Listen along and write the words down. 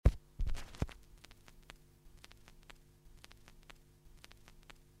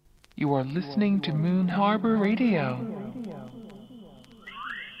You are listening to Moon Harbor Radio.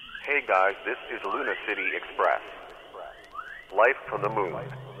 Hey guys, this is Luna City Express. Life from the Moon.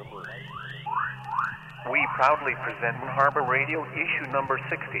 We proudly present Moon Harbor Radio issue number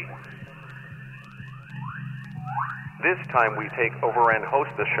 60. This time we take over and host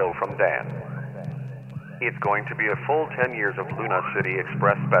the show from Dan. It's going to be a full 10 years of Luna City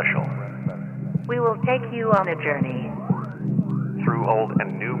Express special. We will take you on a journey through old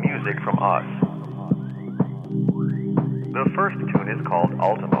and new music from us. The first tune is called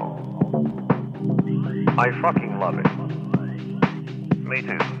Ultimo. I fucking love it. Me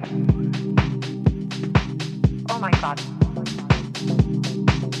too. Oh my god.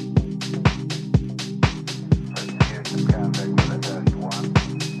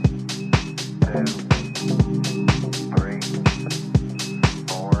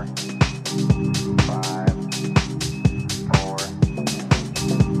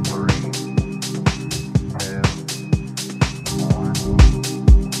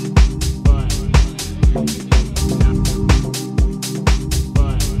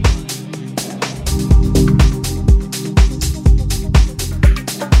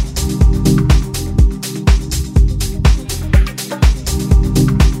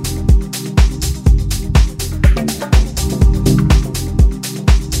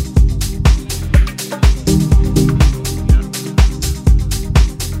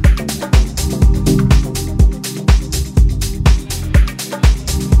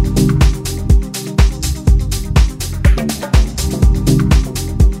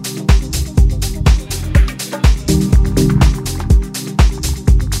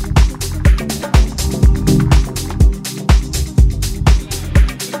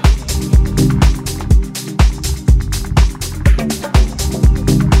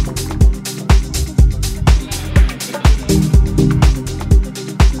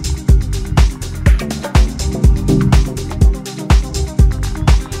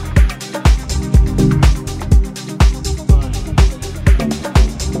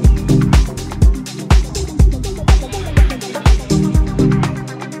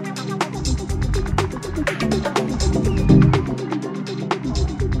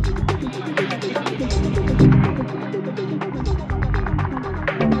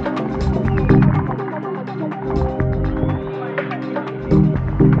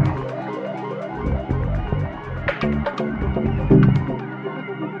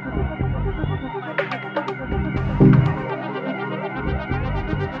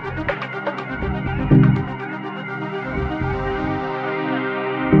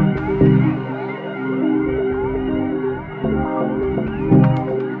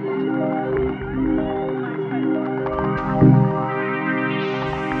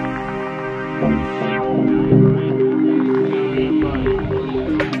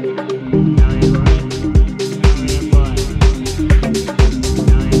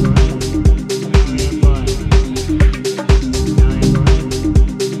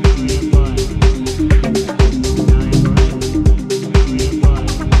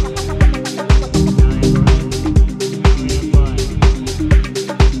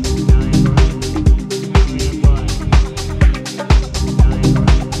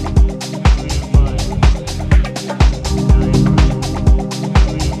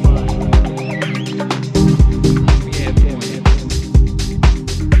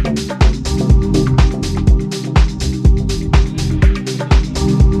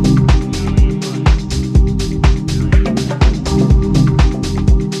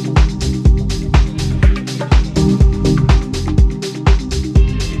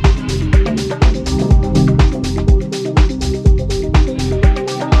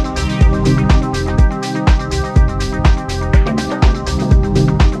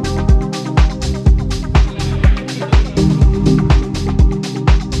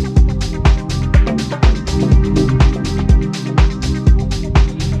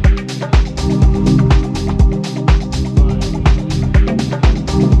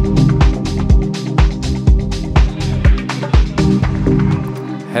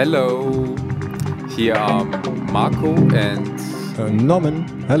 Hello, here are Marco and Norman.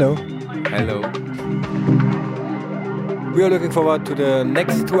 Hello. Hello. We are looking forward to the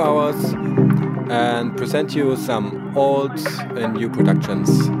next 2 hours and present you some old and new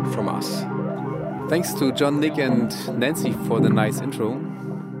productions from us. Thanks to John, Nick and Nancy for the nice intro.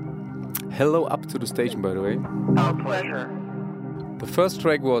 Hello up to the station, by the way. Our pleasure. The first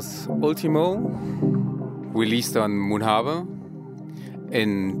track was Ultimo, released on Moon Harbor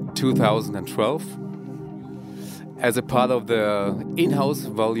in 2012 as a part of the In-House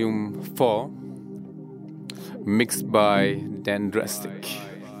Volume 4, mixed by Dan Drastic.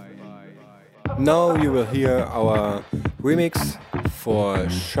 Now you will hear our remix for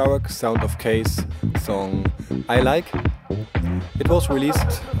Shark Sound of Case song I Like. It was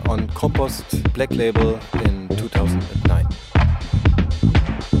released on Compost Black Label in 2009.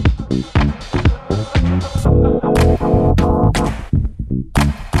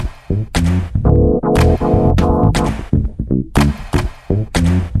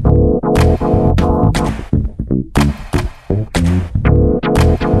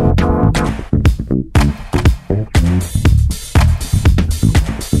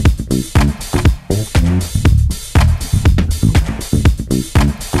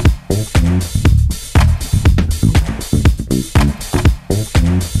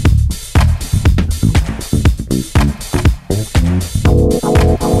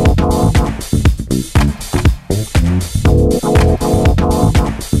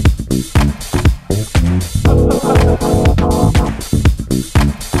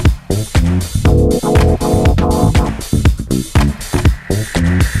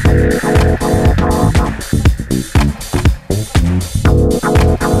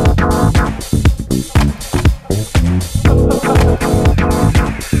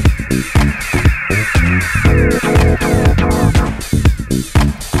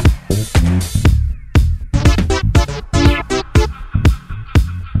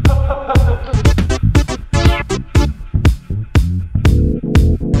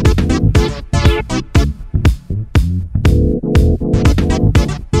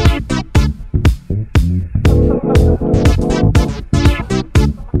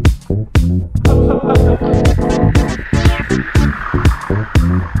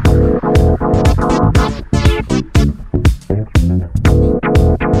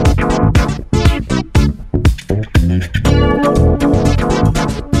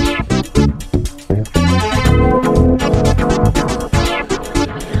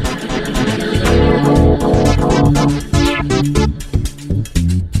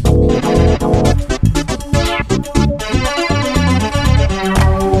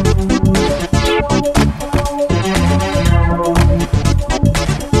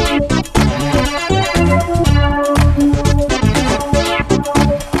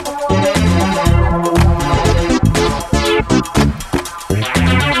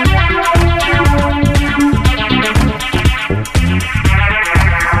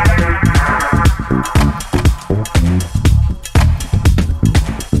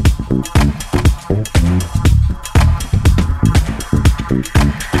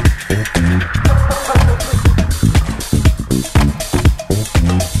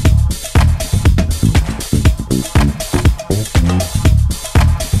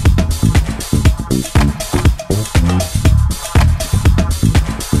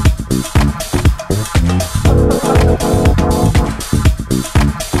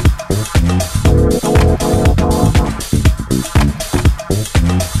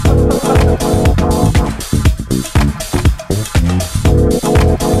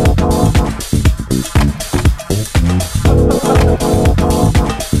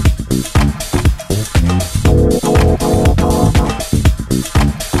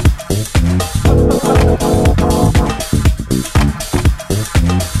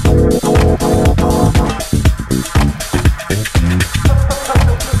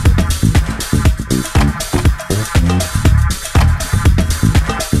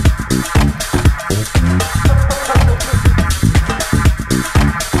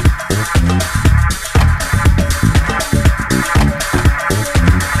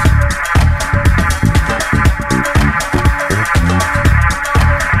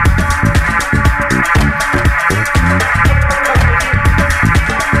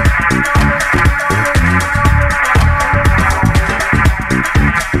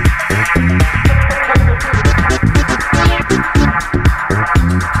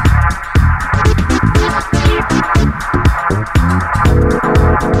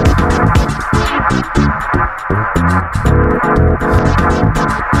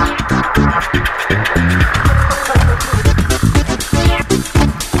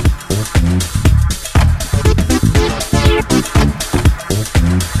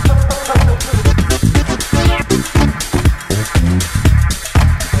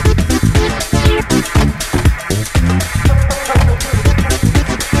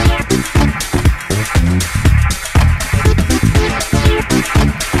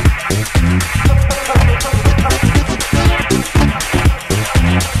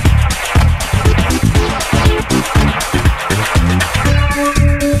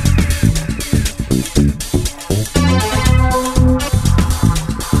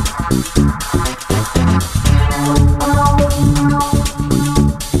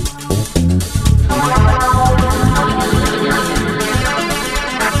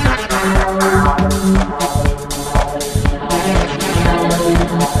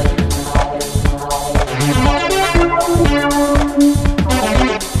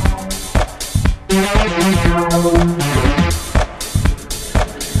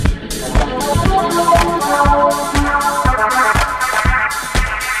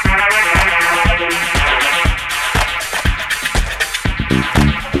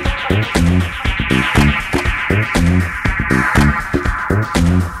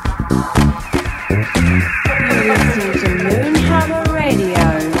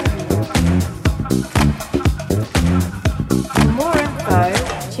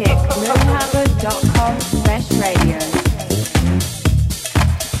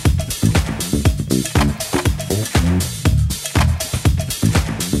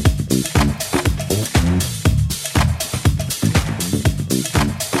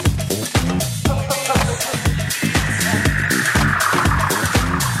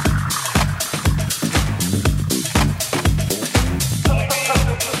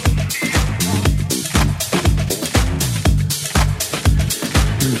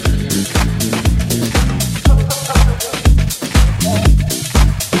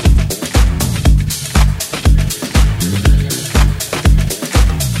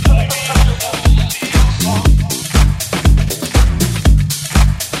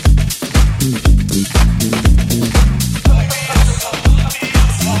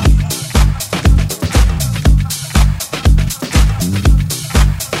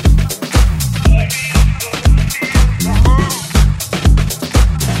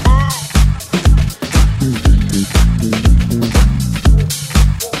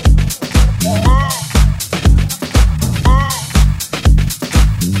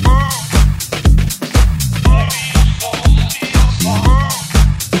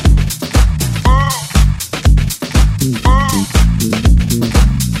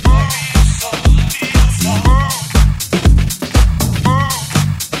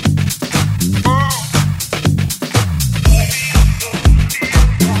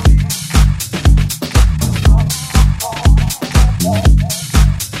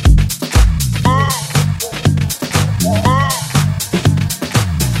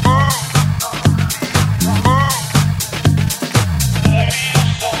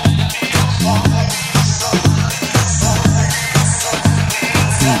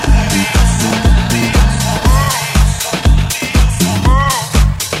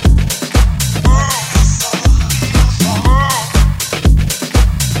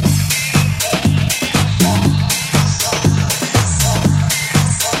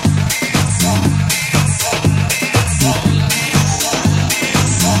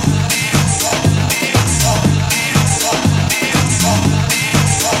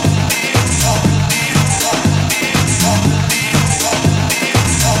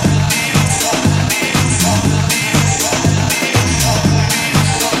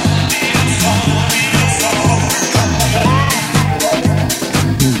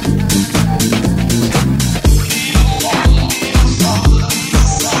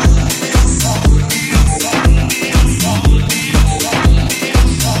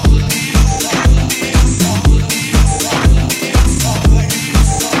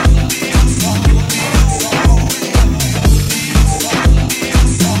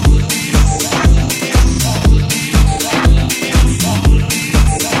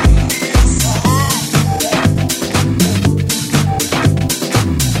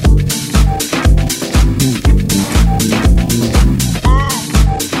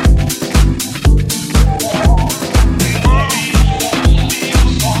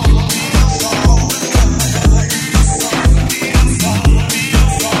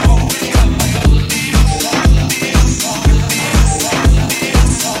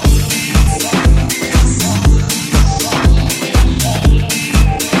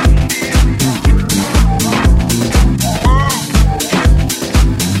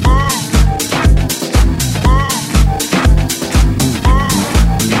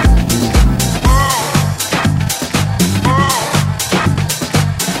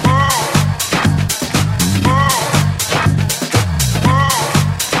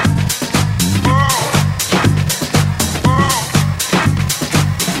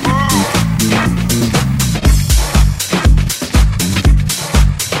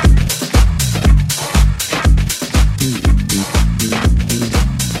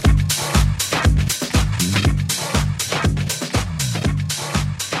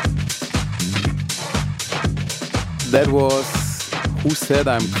 was Who Said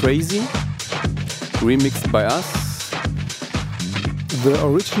I'm Crazy, remixed by us. The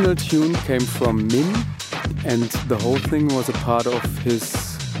original tune came from Min, and the whole thing was a part of his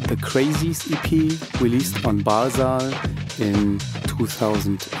The Crazies EP, released on Basal in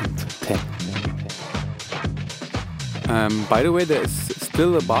 2010. By the way, there is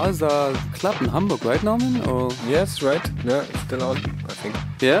still a Basal club in Hamburg, right, Norman? Or Yes, right. Yeah, it's still on, I think.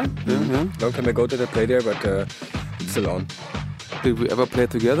 yeah, yeah. Long time ago did I play there, but it's still on. Did we ever play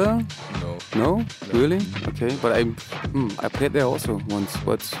together? No. No? Really? Okay, but I played there also once,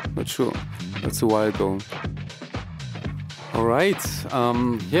 but not sure. That's a while ago. All right.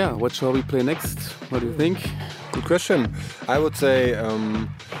 Yeah. What shall we play next? What do you think? Good question. I would say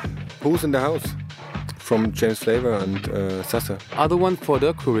Who's in the House from James Flavor and Sasse. Other one for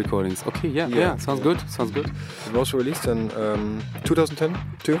the crew recordings. Okay. Yeah. Yeah. Sounds good. Sounds good. It was released in 2010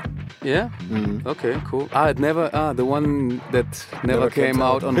 too. Yeah. Okay. Cool. It never. The one that never came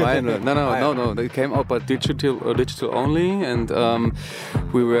out on vinyl. No. They came out but digital only, and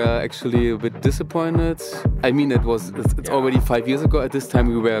we were actually a bit disappointed. I mean, it's already 5 years ago. At this time,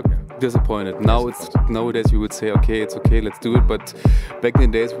 we were disappointed. Nowadays we would say, okay, it's okay, let's do it. But back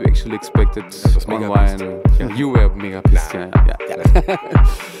in the days, we actually expected on vinyl. Yeah, you were mega pissed. Yeah.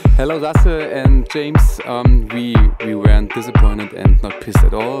 Hello, Sasse and James. We weren't disappointed and not pissed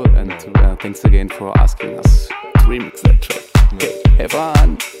at all. And thanks again for asking us to remix that track. Okay, have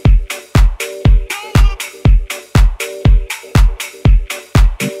fun.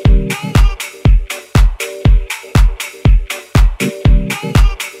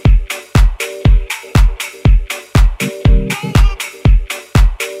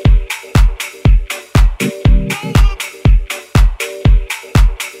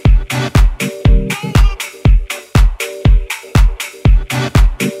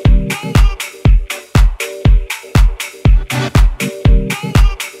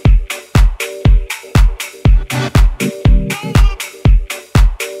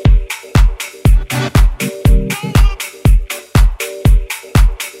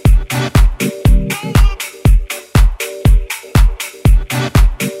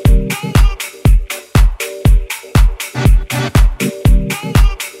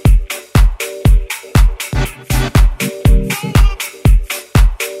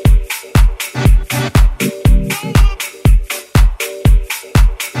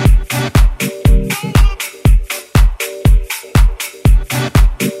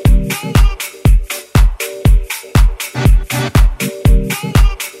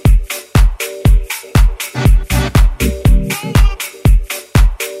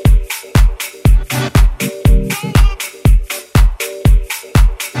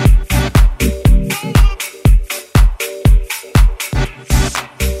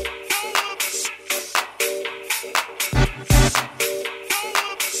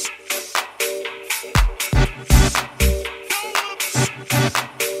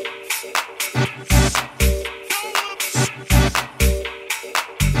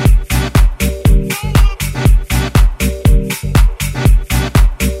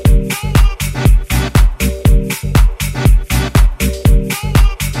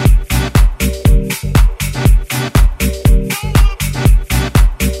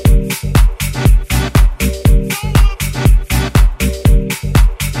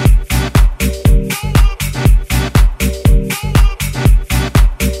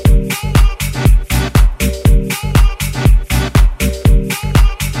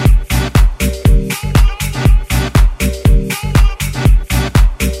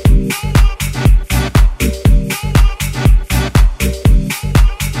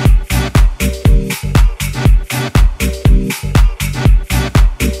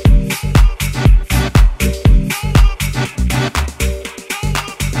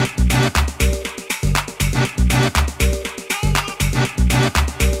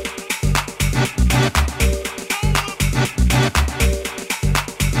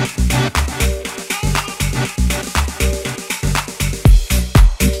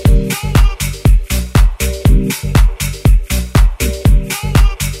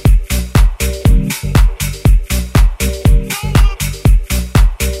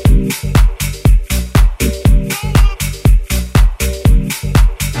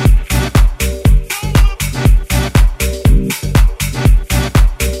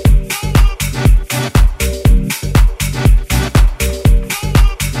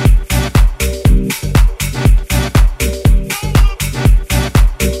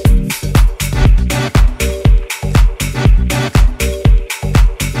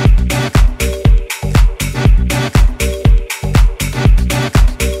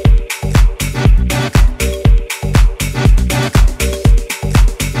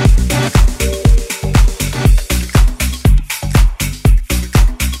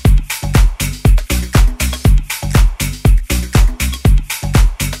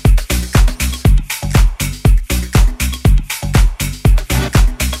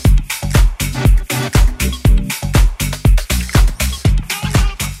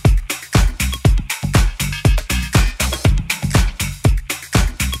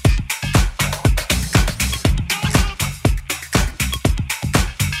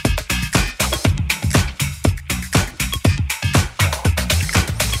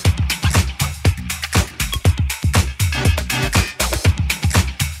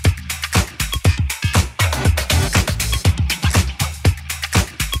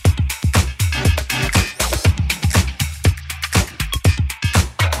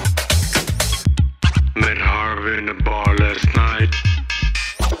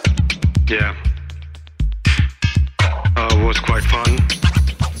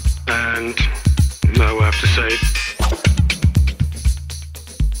 And now I have to say,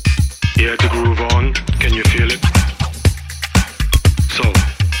 yeah, to groove on, can you feel it? So,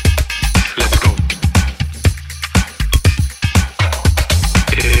 let's go.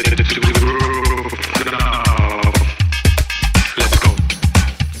 It's groove now. Let's go.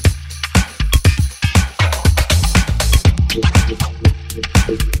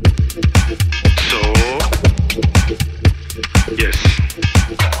 So, yes.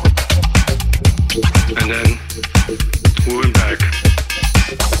 And then moving back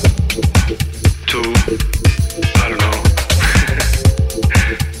to, I don't know.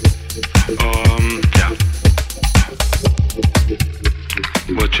 Yeah.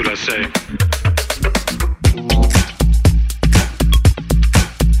 What should I say?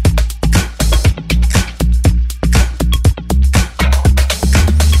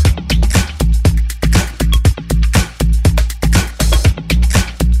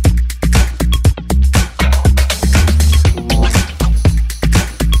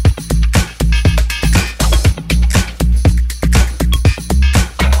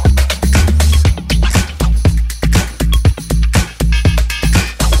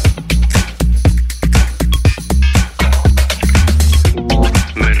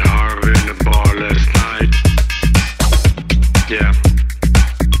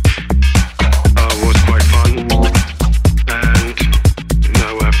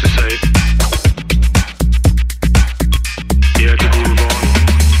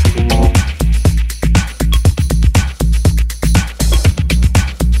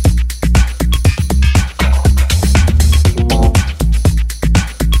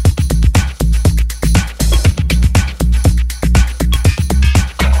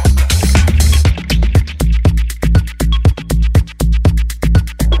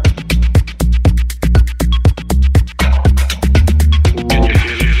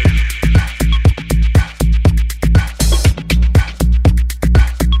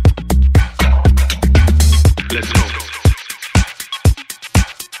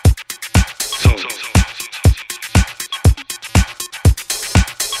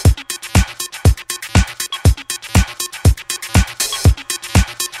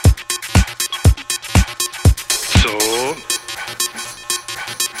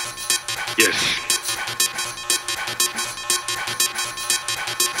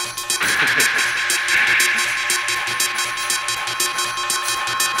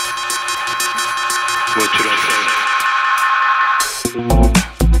 What should I say?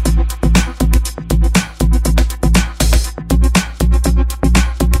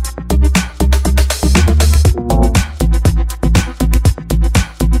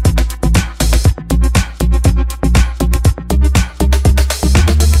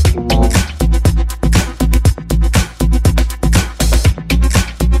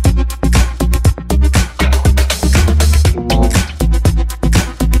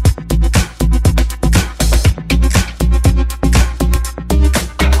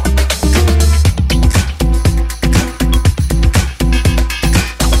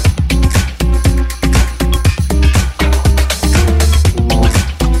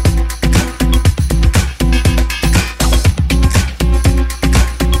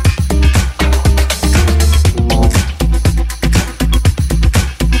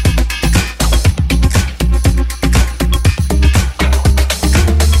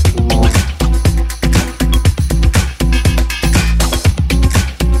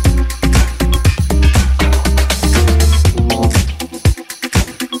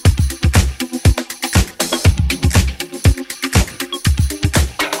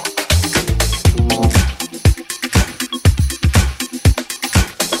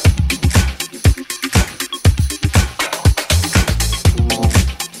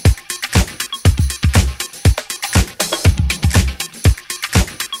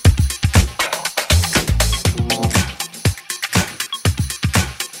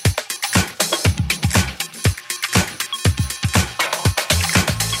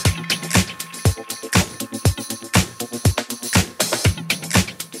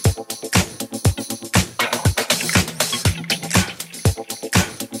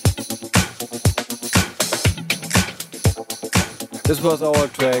 This was our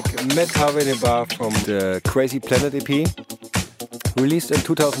track Met Harvey Bar from the Crazy Planet EP, released in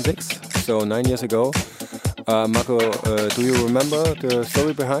 2006, so 9 years ago. Marco, do you remember the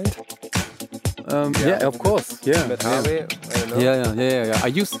story behind? Yeah, of course. Yeah. Met Harvey, I don't know. Yeah.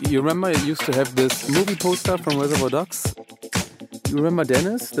 You remember I used to have this movie poster from Reservoir Dogs? You remember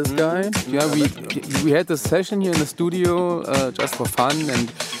Dennis, this guy? Yeah, we had this session here in the studio just for fun,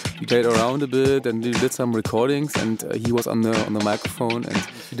 and played around a bit and we did some recordings, and he was on the microphone and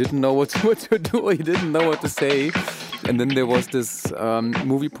he didn't know what to do, he didn't know what to say. And then there was this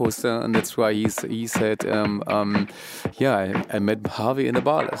movie poster, and that's why he said, yeah, I met Harvey in a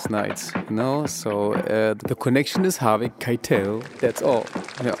bar last night, you know. So the connection is Harvey Keitel. That's all.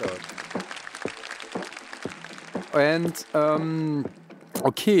 Yeah. And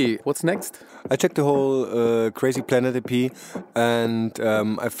okay, what's next? I checked the whole Crazy Planet EP, and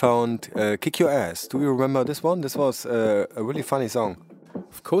I found Kick Your Ass. Do you remember this one? This was a really funny song.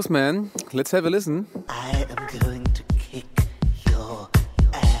 Of course, man. Let's have a listen. I am going to kick your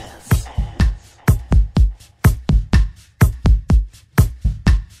ass.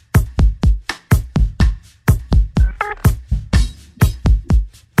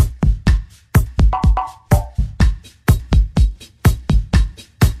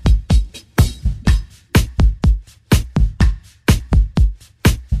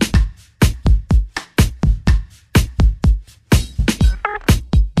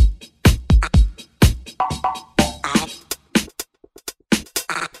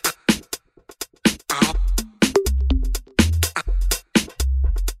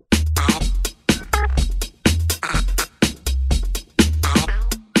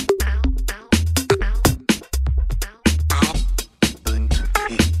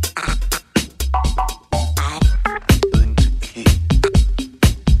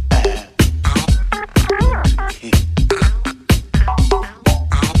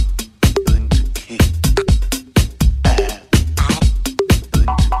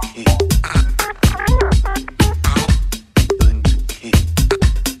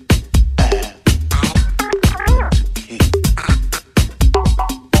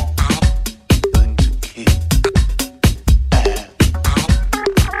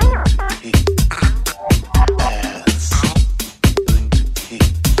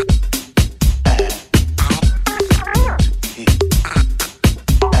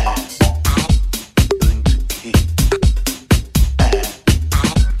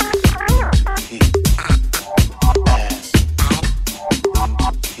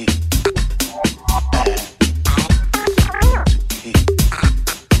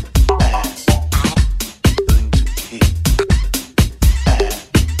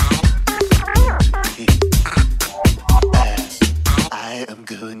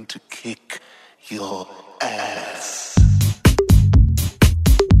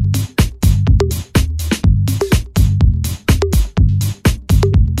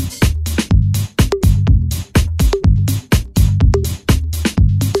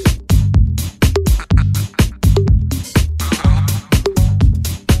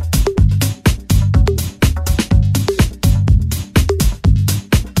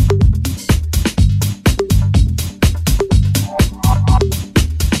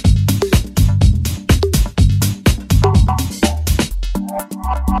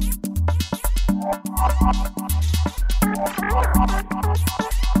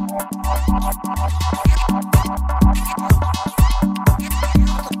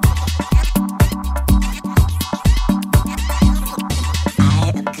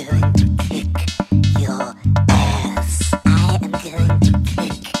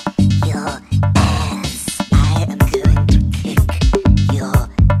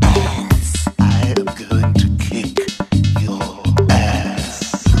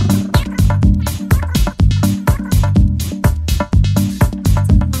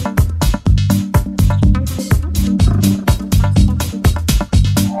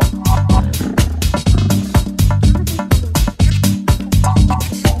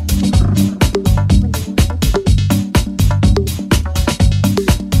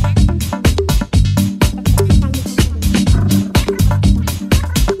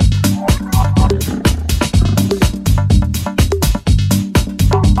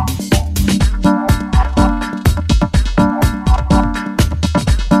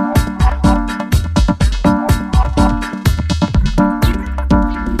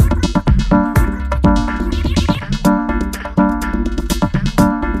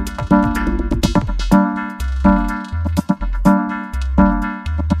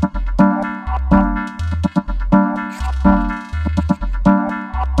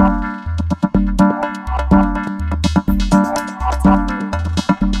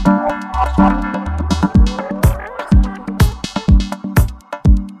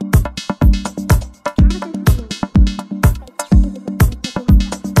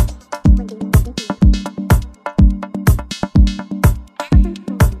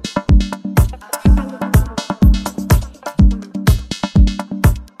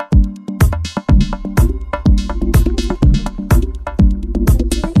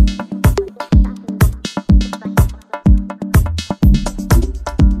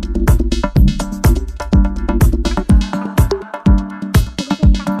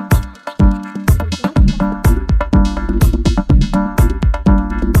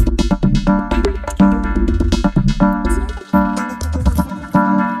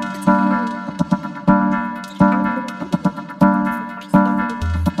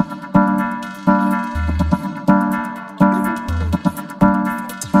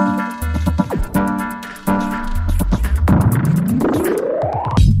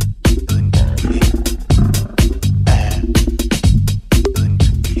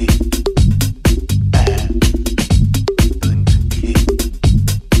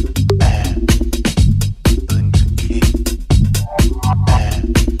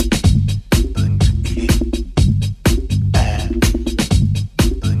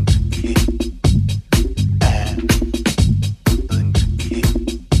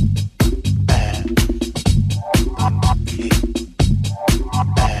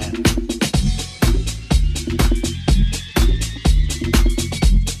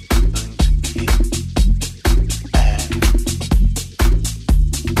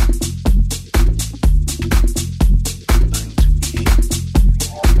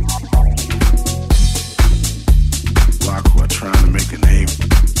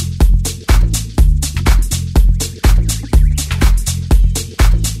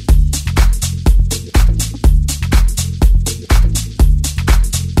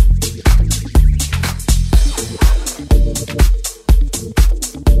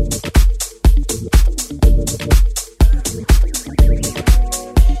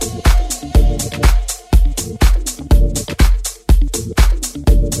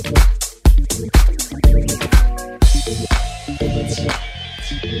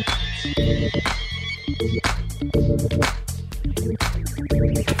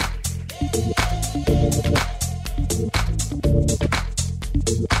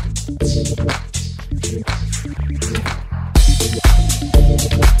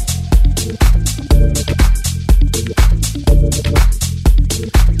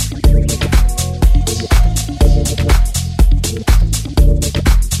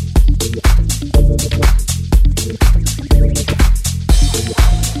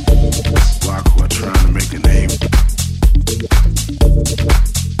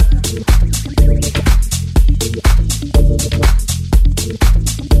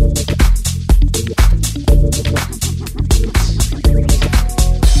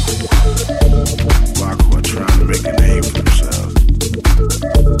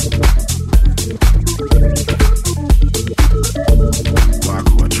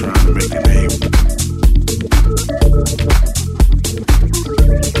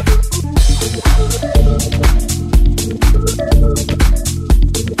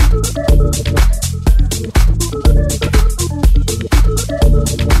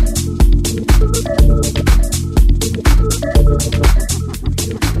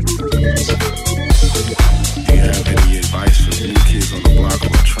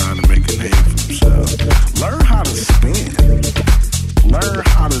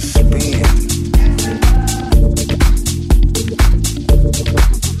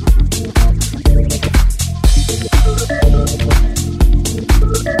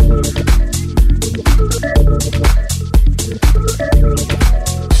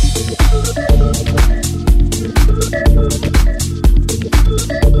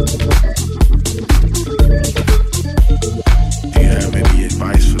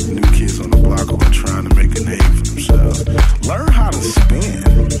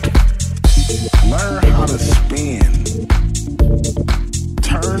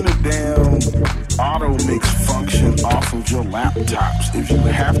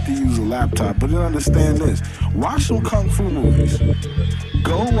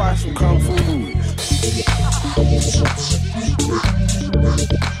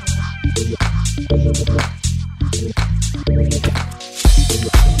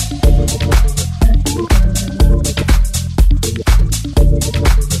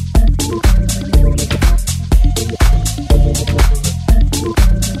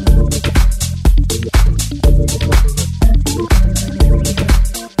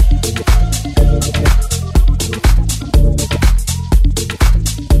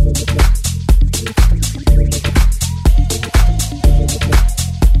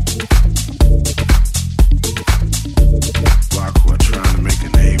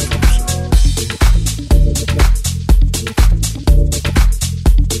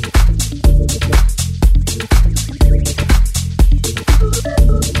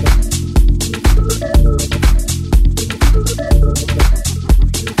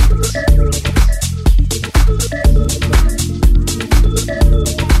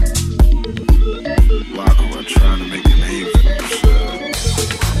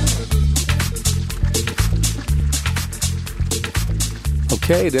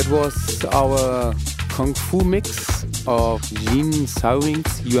 Okay, that was our Kung Fu mix of Gene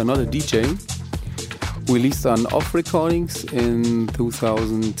Sawing's You Are Not a DJ, released on Off Recordings in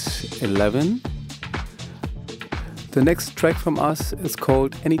 2011. The next track from us is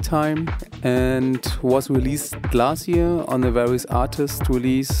called Anytime and was released last year on a various artist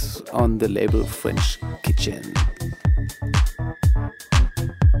release on the label French Kitchen.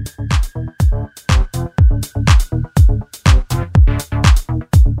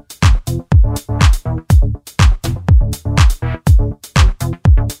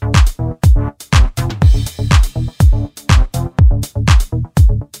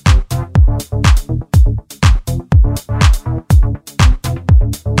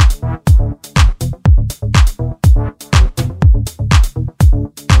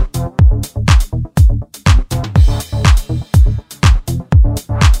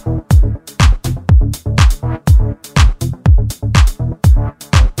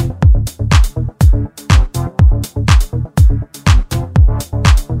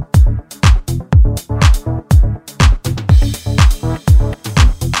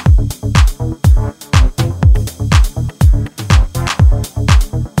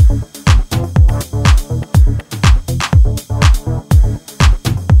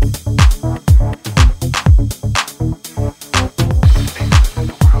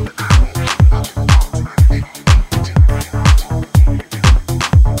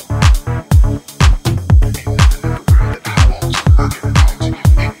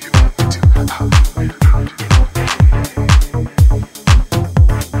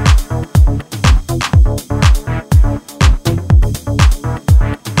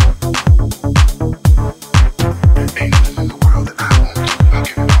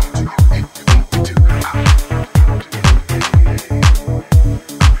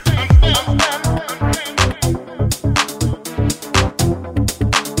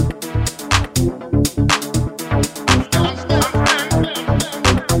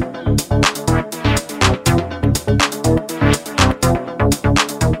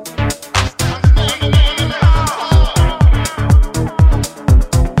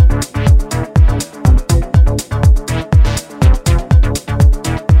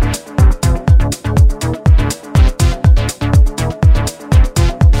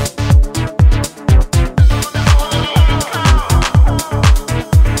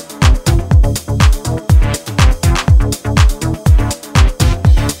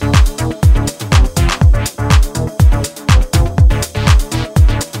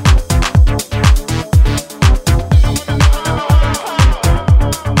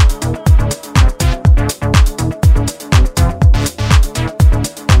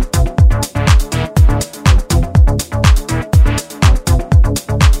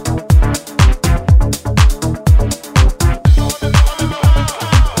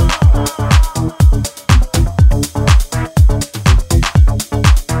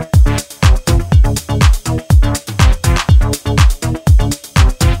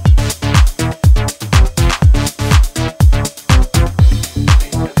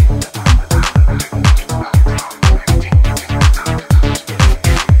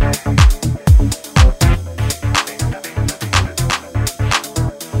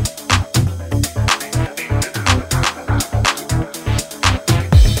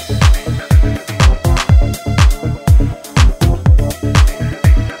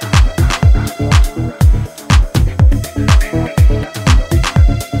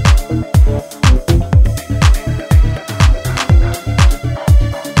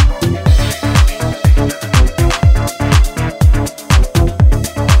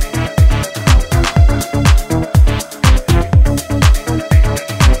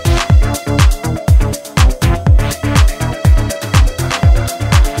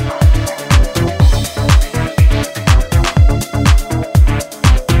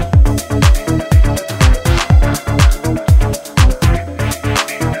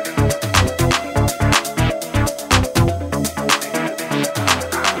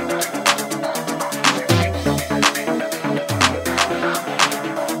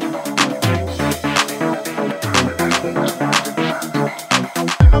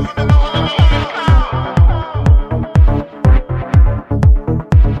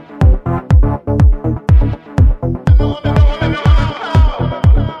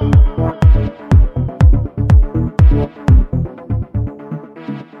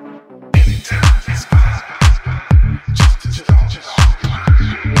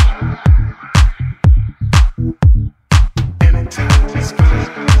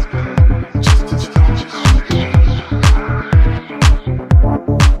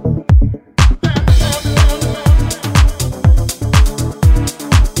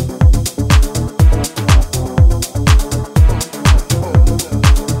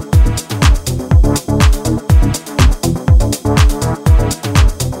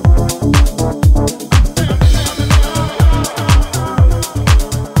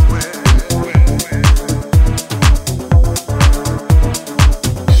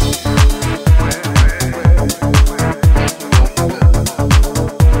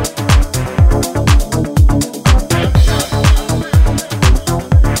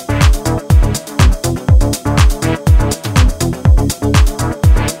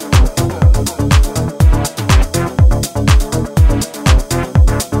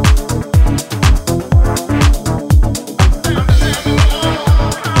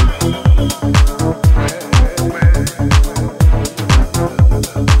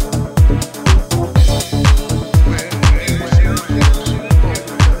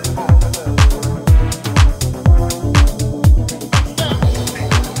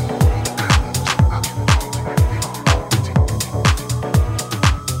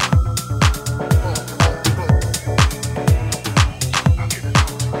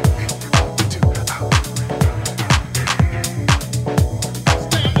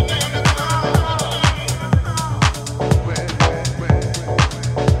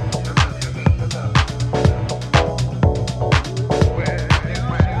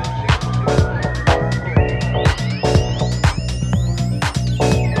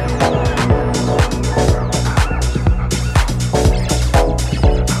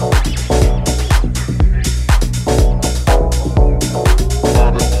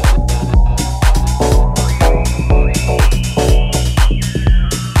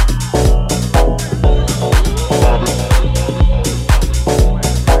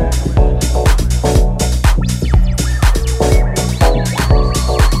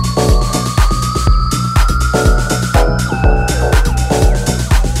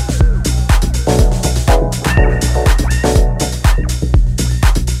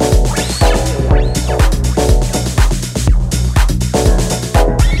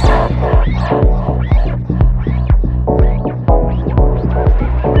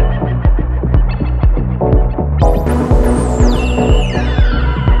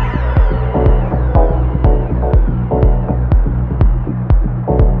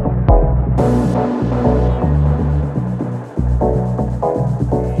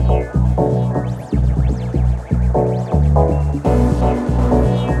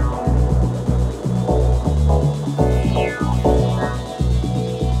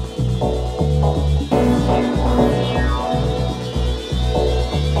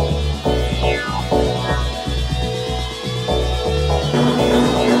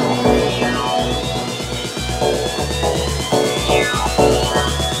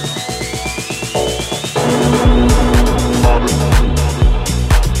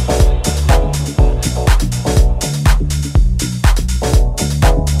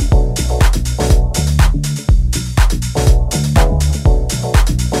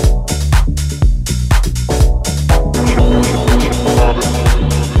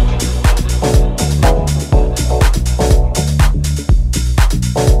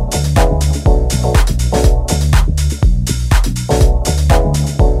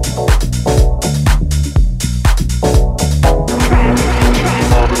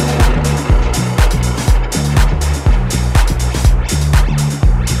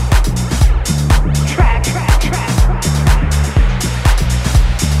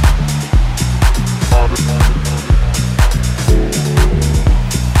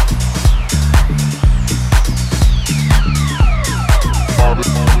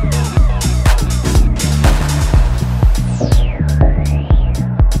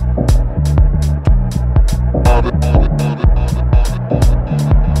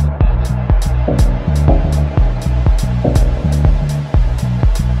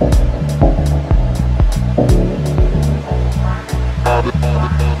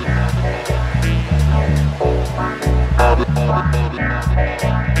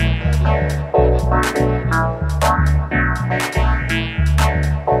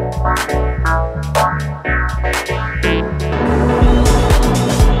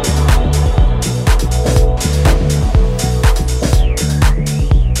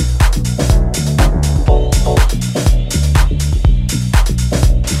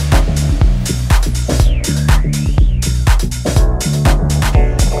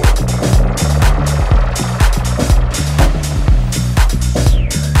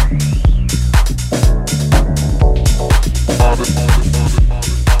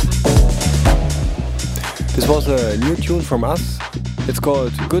 Was a new tune from us. It's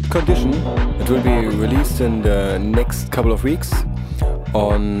called Good Condition. It will be released in the next couple of weeks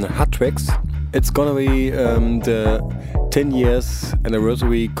on Hot Tracks. It's gonna be the 10 years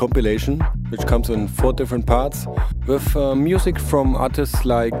anniversary compilation, which comes in 4 different parts with music from artists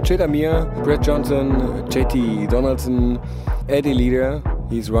like Jada Mir, Brett Johnson, JT Donaldson, Eddie Leader,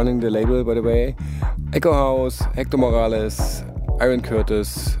 he's running the label by the way, Echo House, Hector Morales, Aaron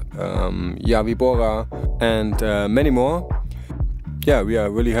Curtis, Yavi Bora, and many more. Yeah, we are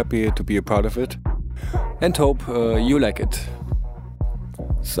really happy to be a part of it and hope you like it.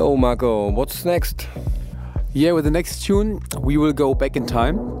 So Marco, what's next? Yeah, with the next tune we will go back in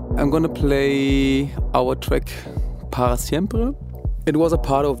time. I'm gonna play our track Para Siempre. It was a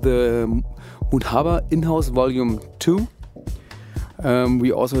part of the Moon Harbor in-house volume 2.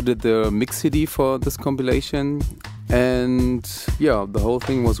 We also did the mix CD for this compilation. And yeah, the whole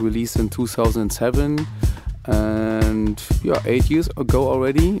thing was released in 2007 and yeah, 8 years ago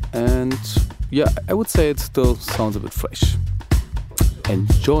already. And yeah, I would say it still sounds a bit fresh.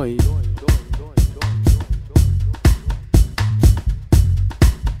 Enjoy!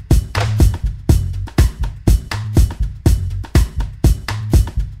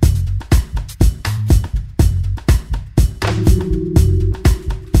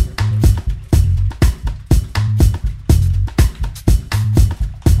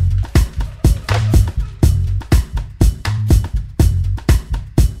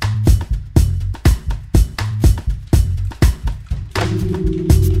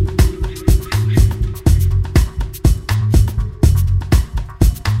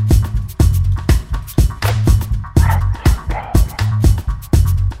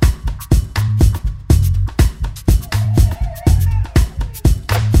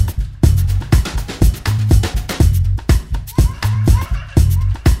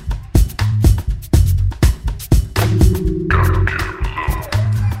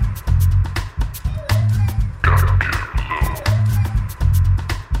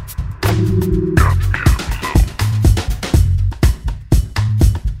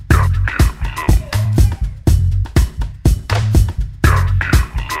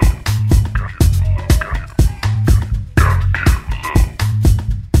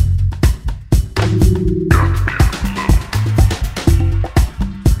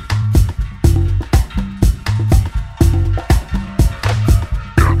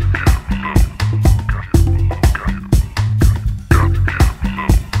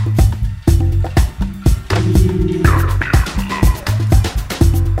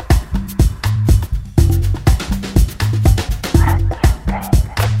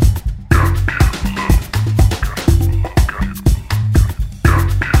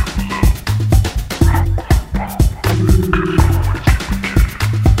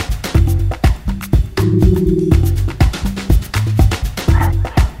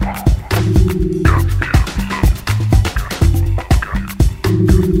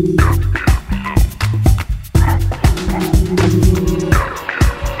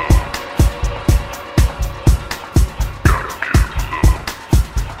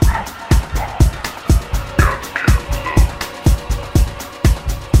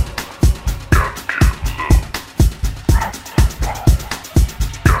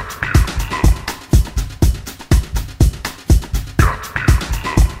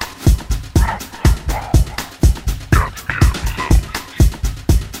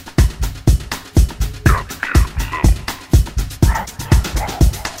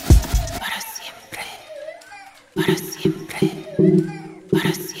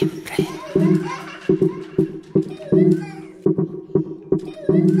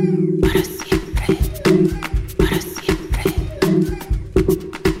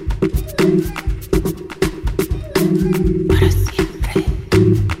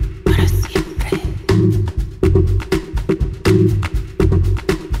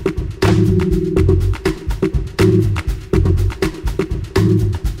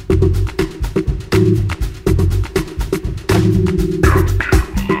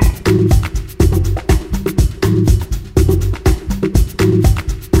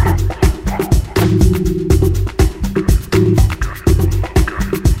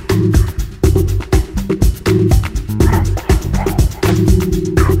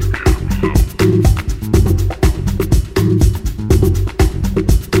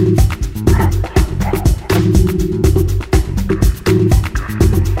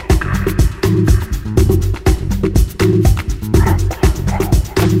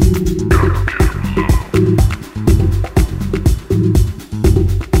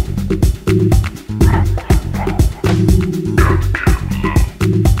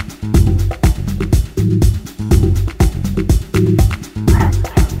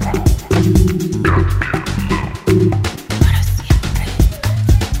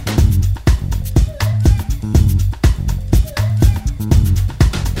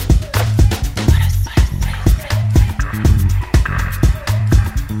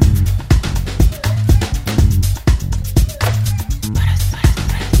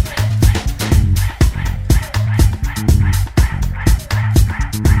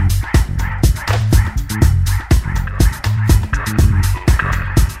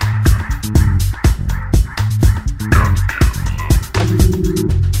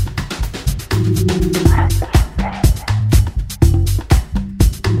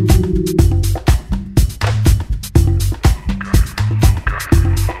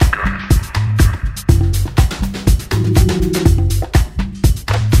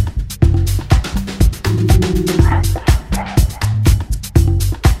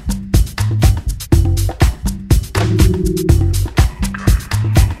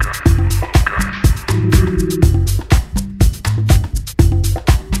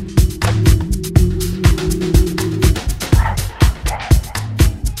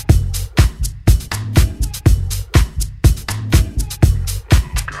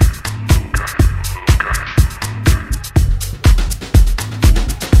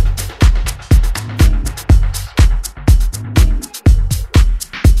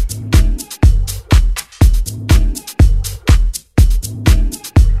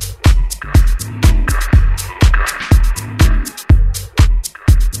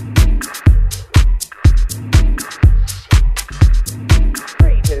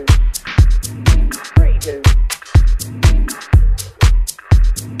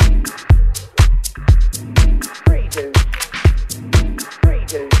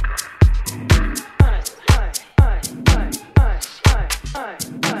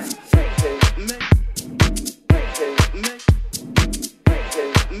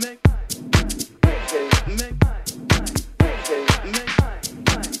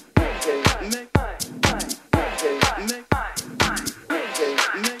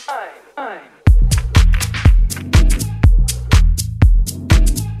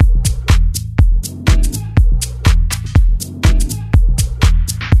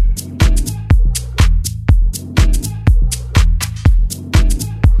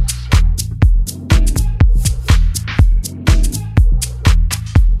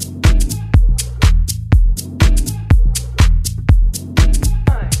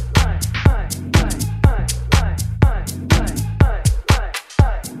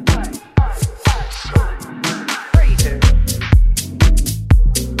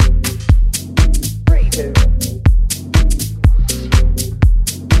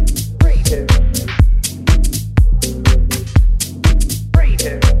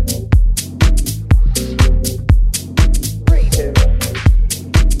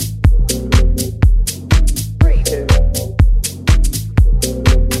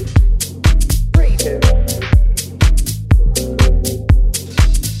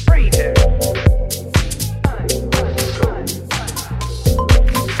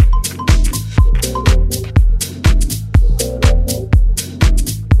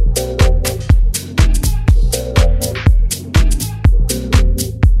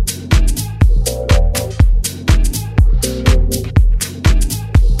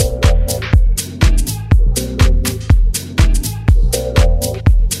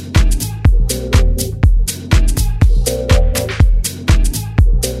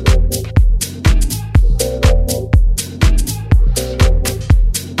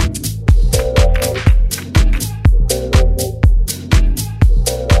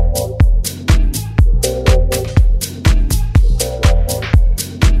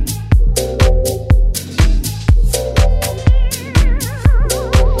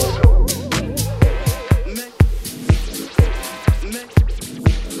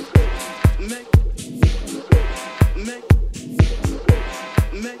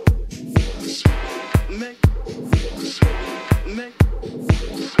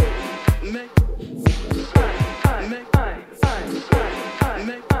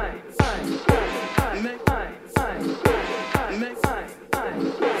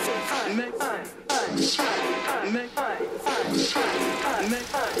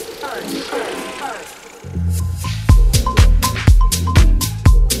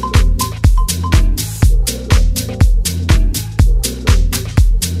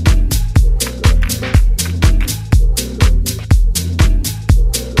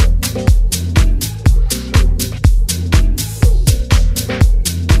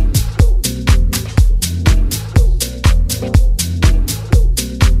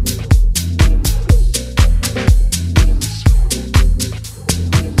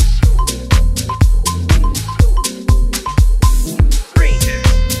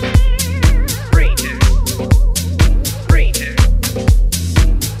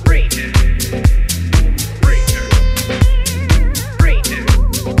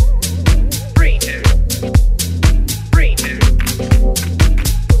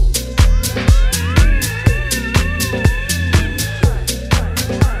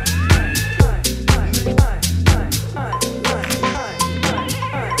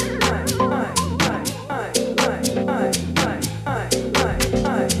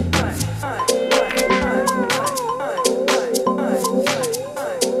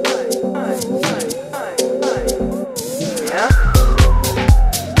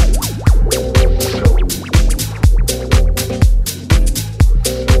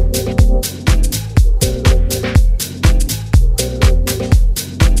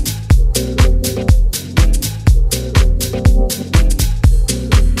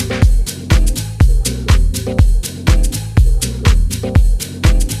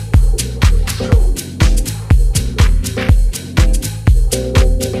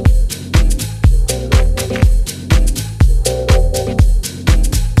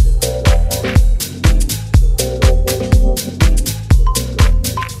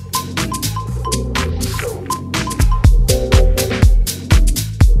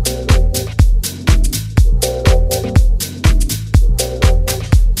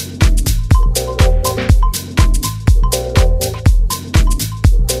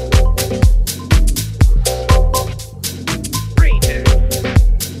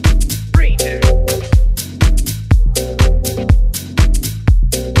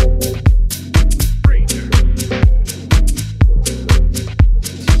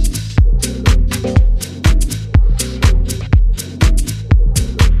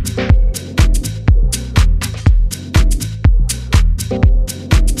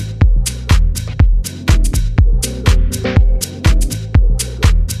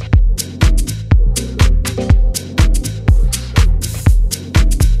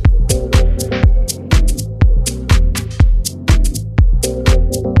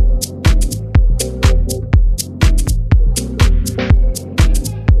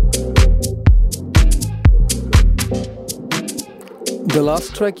 The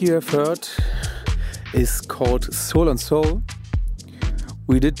last track you have heard is called Soul on Soul.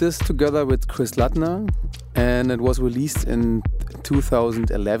 We did this together with Chris Lattner, and it was released in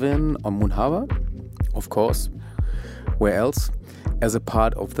 2011 on Moon Harbor, of course. Where else? As a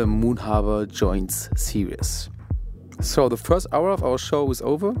part of the Moon Harbor Joints series. So the first hour of our show is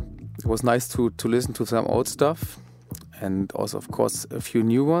over. It was nice to listen to some old stuff and also, of course, a few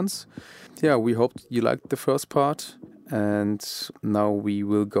new ones. Yeah, we hope you liked the first part. And now we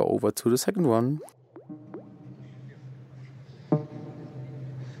will go over to the second one.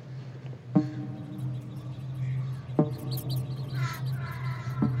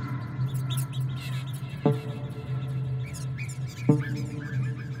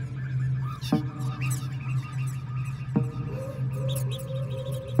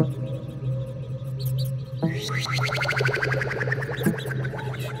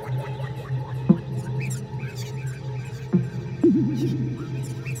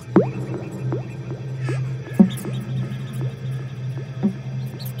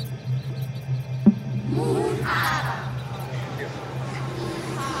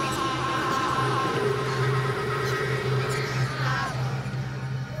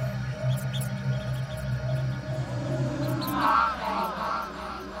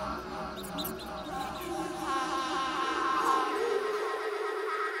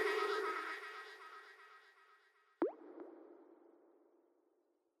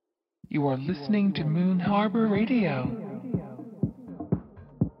 You are listening to Moon Harbor Radio.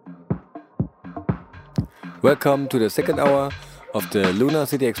 Welcome to the second hour of the Lunar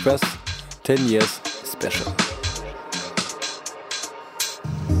City Express 10 years special.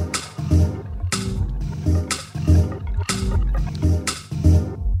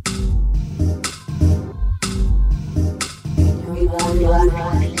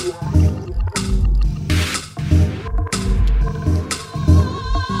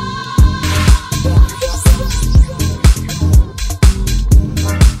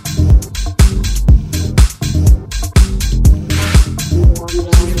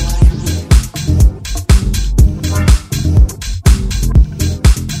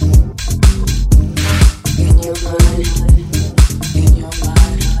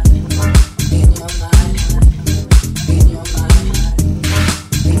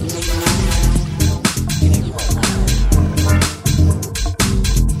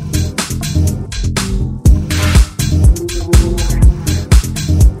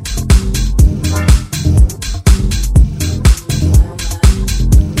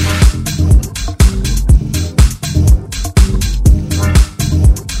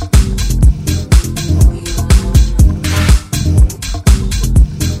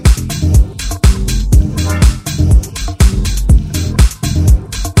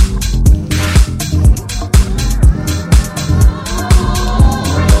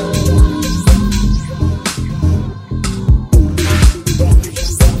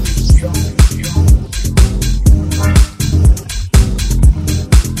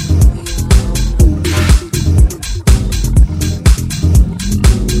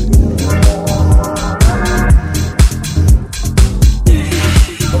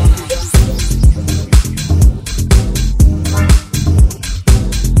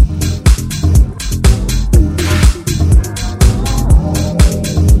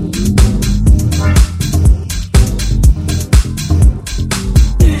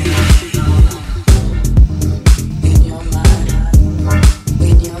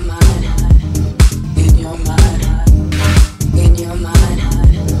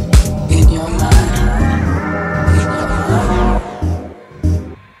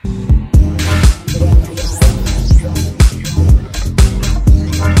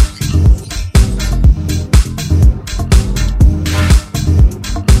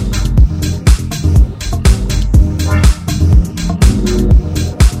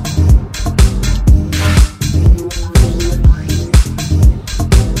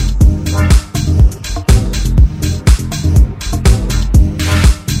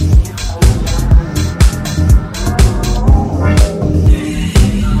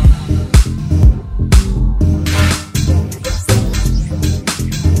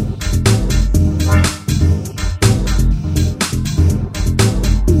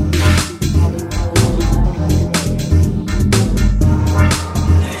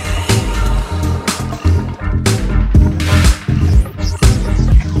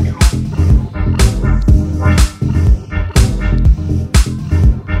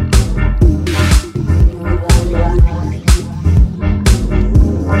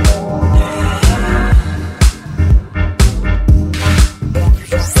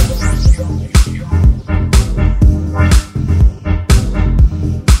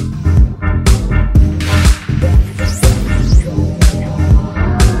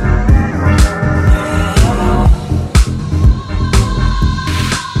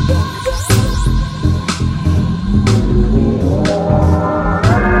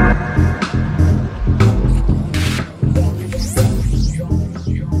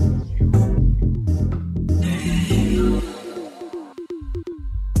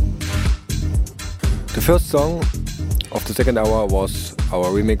 first song of the second hour was our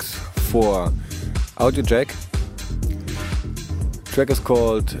remix for Audio Jack. The track is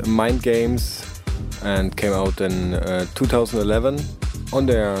called Mind Games and came out in 2011 on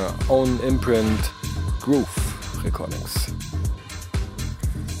their own imprint Groove Recordings.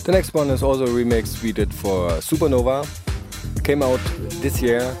 The next one is also a remix we did for Supernova. Came out this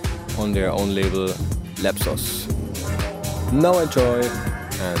year on their own label Lapsos. Now enjoy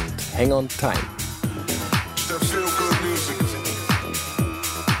and hang on tight.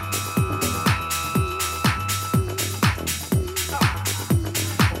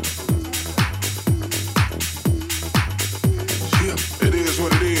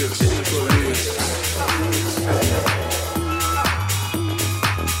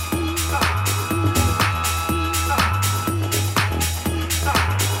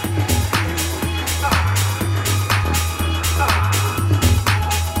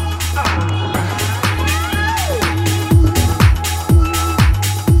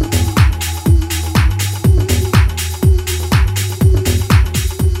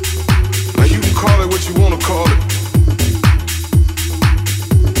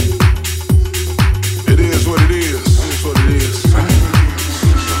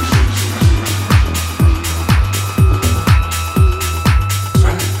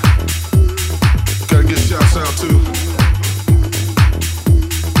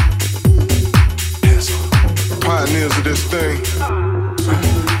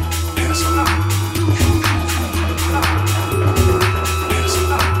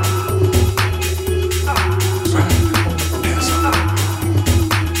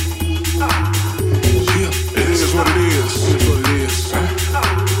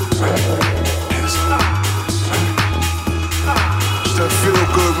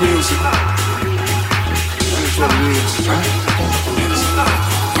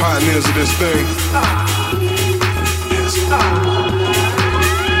 Pioneers of this thing.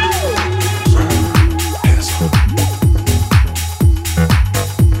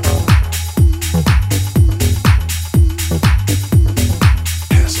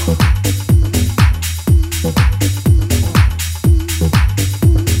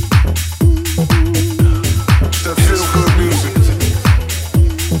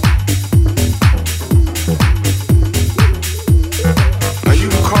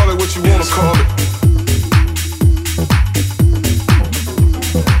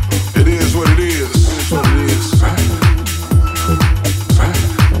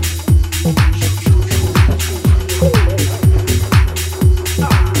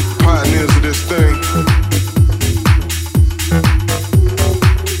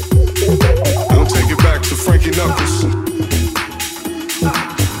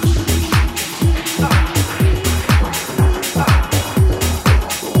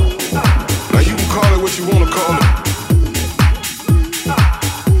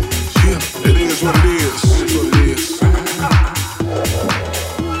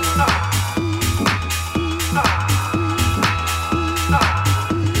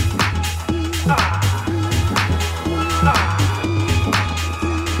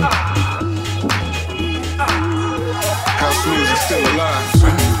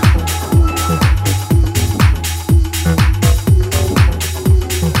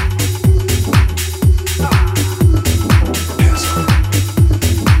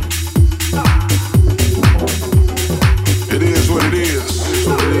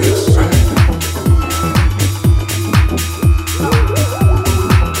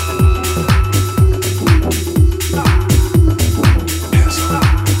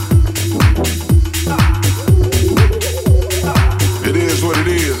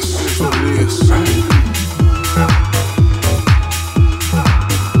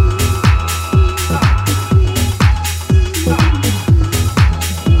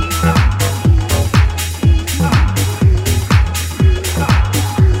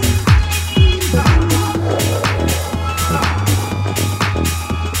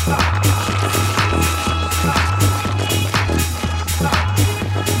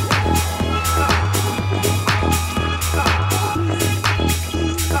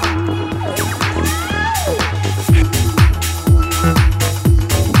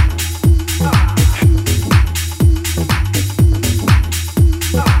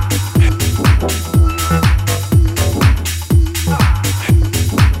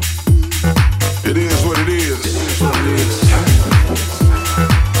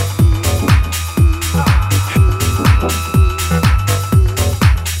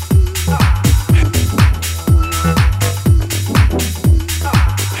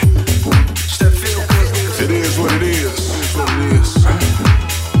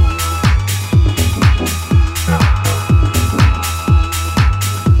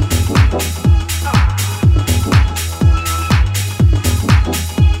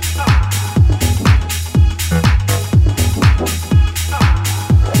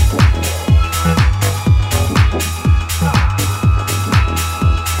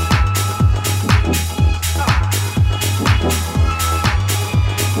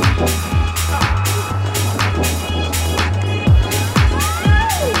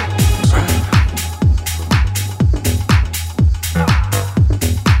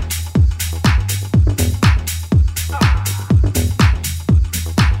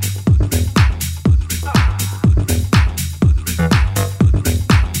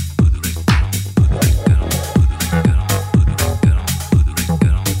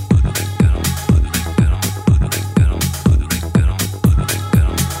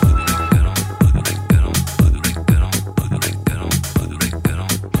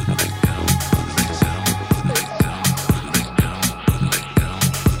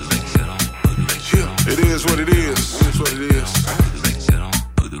 is what it is. It is what it is. Put the record on.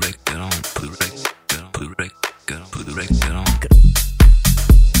 Put the record on. Put the record on. Put the record on.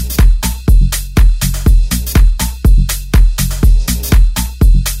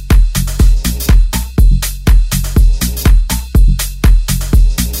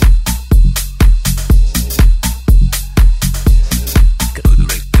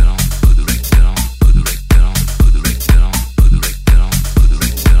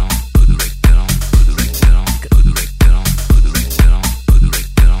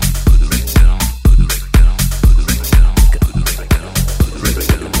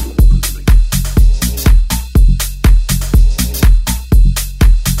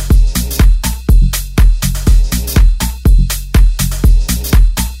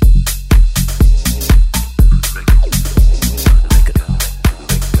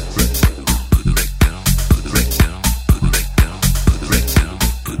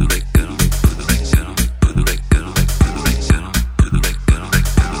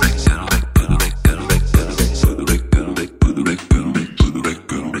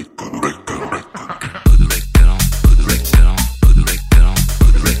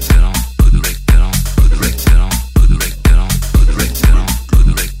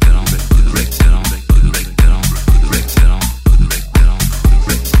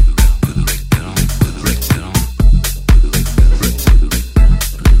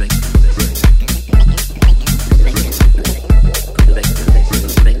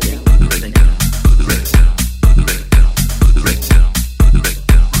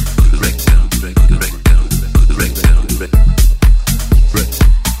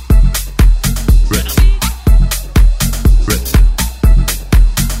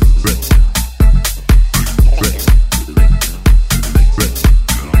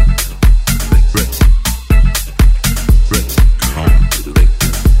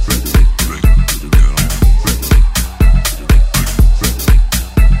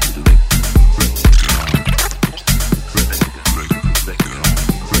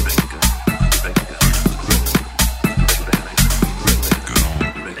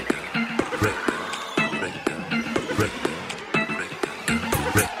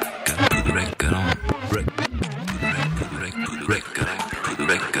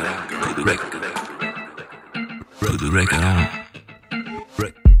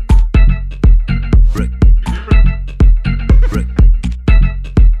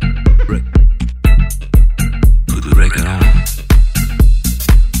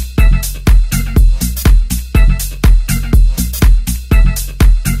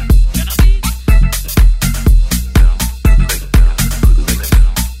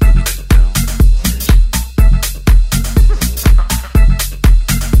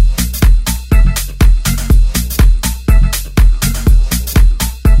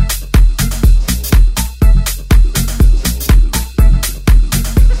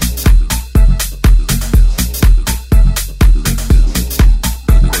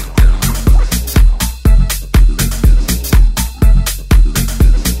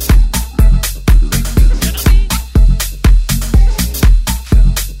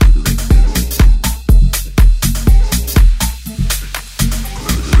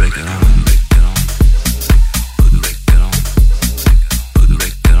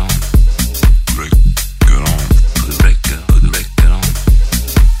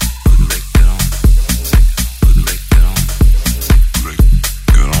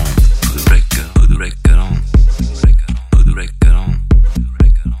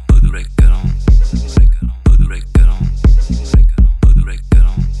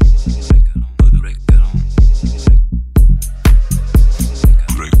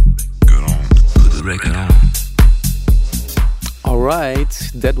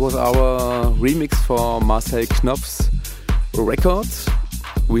 Alright, that was our remix for Marcel Knopf's record,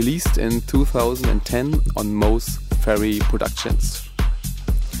 released in 2010 on Mo's Ferry Productions.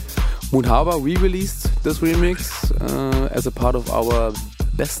 Moon Harbor re-released this remix as a part of our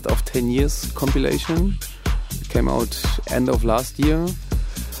Best of 10 Years compilation. It came out end of last year,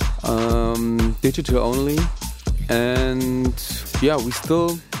 digital only, and yeah, we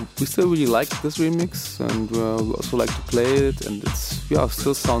still really like this remix, and we also like to play it, and it's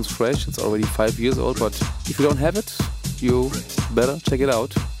still sounds fresh. It's already 5 years old, but if you don't have it, you better check it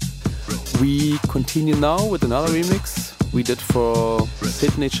out. We continue now with another remix we did for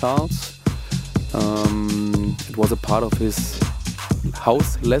Sidney Charles. It was a part of his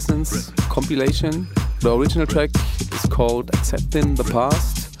House Lessons compilation. The original track is called Accepting the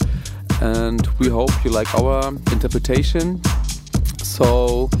Past, and we hope you like our interpretation.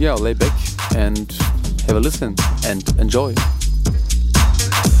 So yeah, lay back and have a listen and enjoy.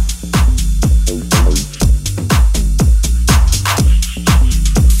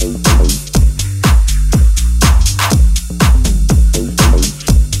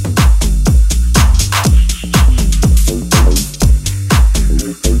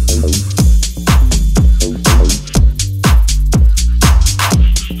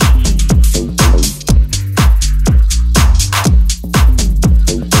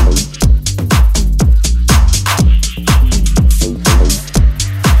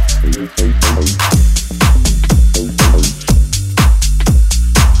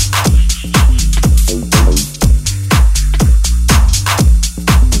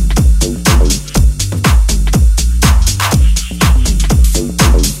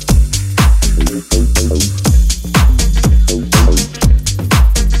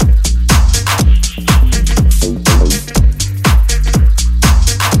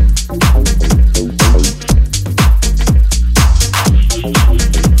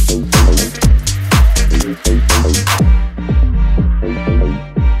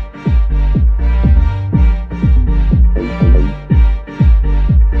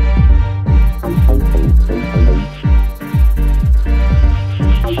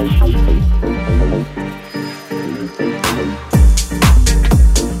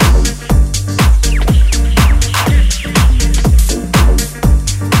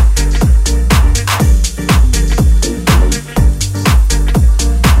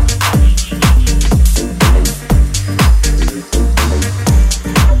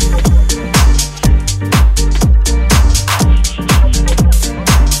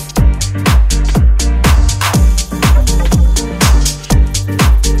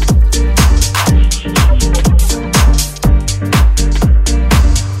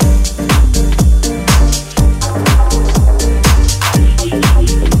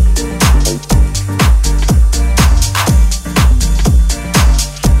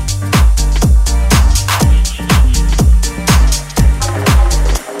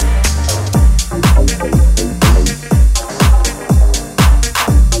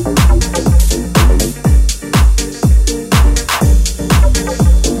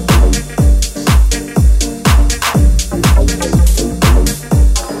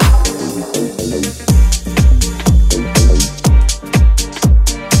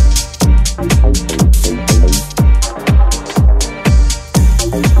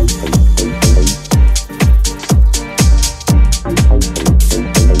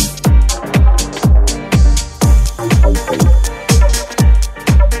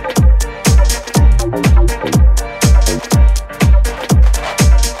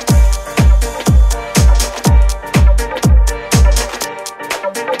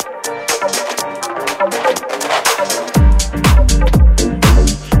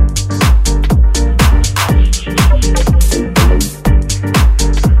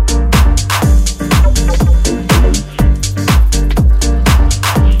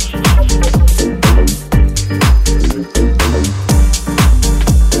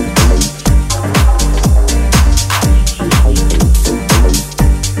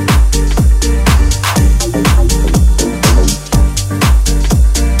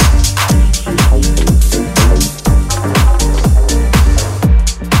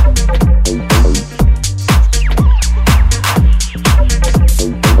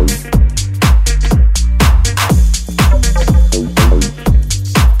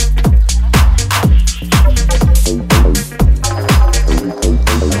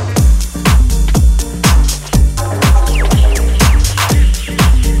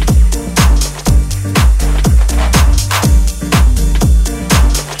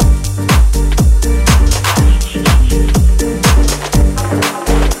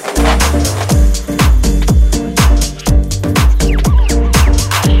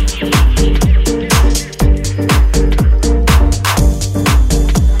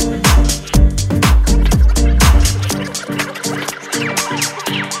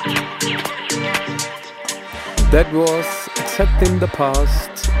 That was Accepting the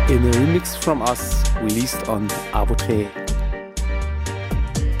Past in a remix from us, released on Arbitré.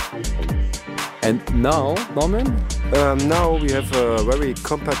 And now, Norman? Now we have a very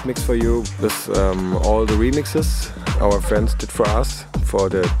compact mix for you with all the remixes our friends did for us for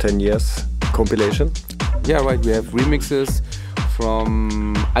the 10 years compilation. Yeah, right, we have remixes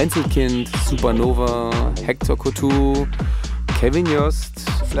from Einzelkind, Supernova, Hector Couture, Kevin Yost,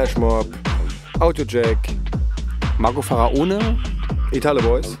 Flashmob, Audiojack, Marco Faraone, Italo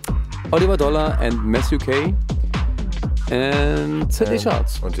Boys, Oliver Dollar and Matthew K. And Sydney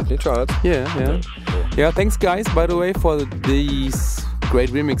Charles. And Sydney Charles. Yeah, thanks guys, by the way, for these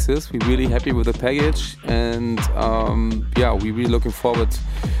great remixes. We're really happy with the package, and we're really looking forward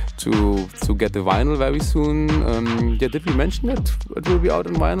to get the vinyl very soon. Did we mention it? It will be out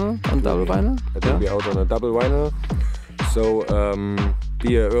on vinyl, on double vinyl? It will be out on a double vinyl. So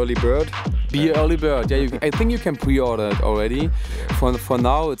be an early bird. Be an early bird. Yeah, I think you can pre-order it already. For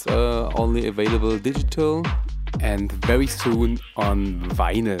now, it's only available digital and very soon on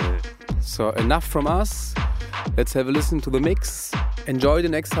vinyl. So enough from us. Let's have a listen to the mix. Enjoy the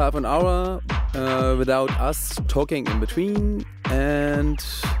next half an hour without us talking in between. And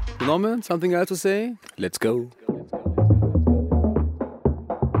Norman, something else to say? Let's go.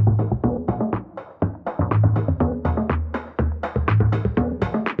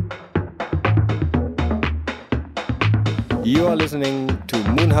 You are listening to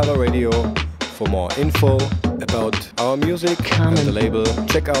Moon Harbor Radio. For more info about our music and the label,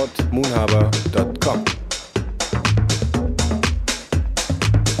 check out moonharbor.com.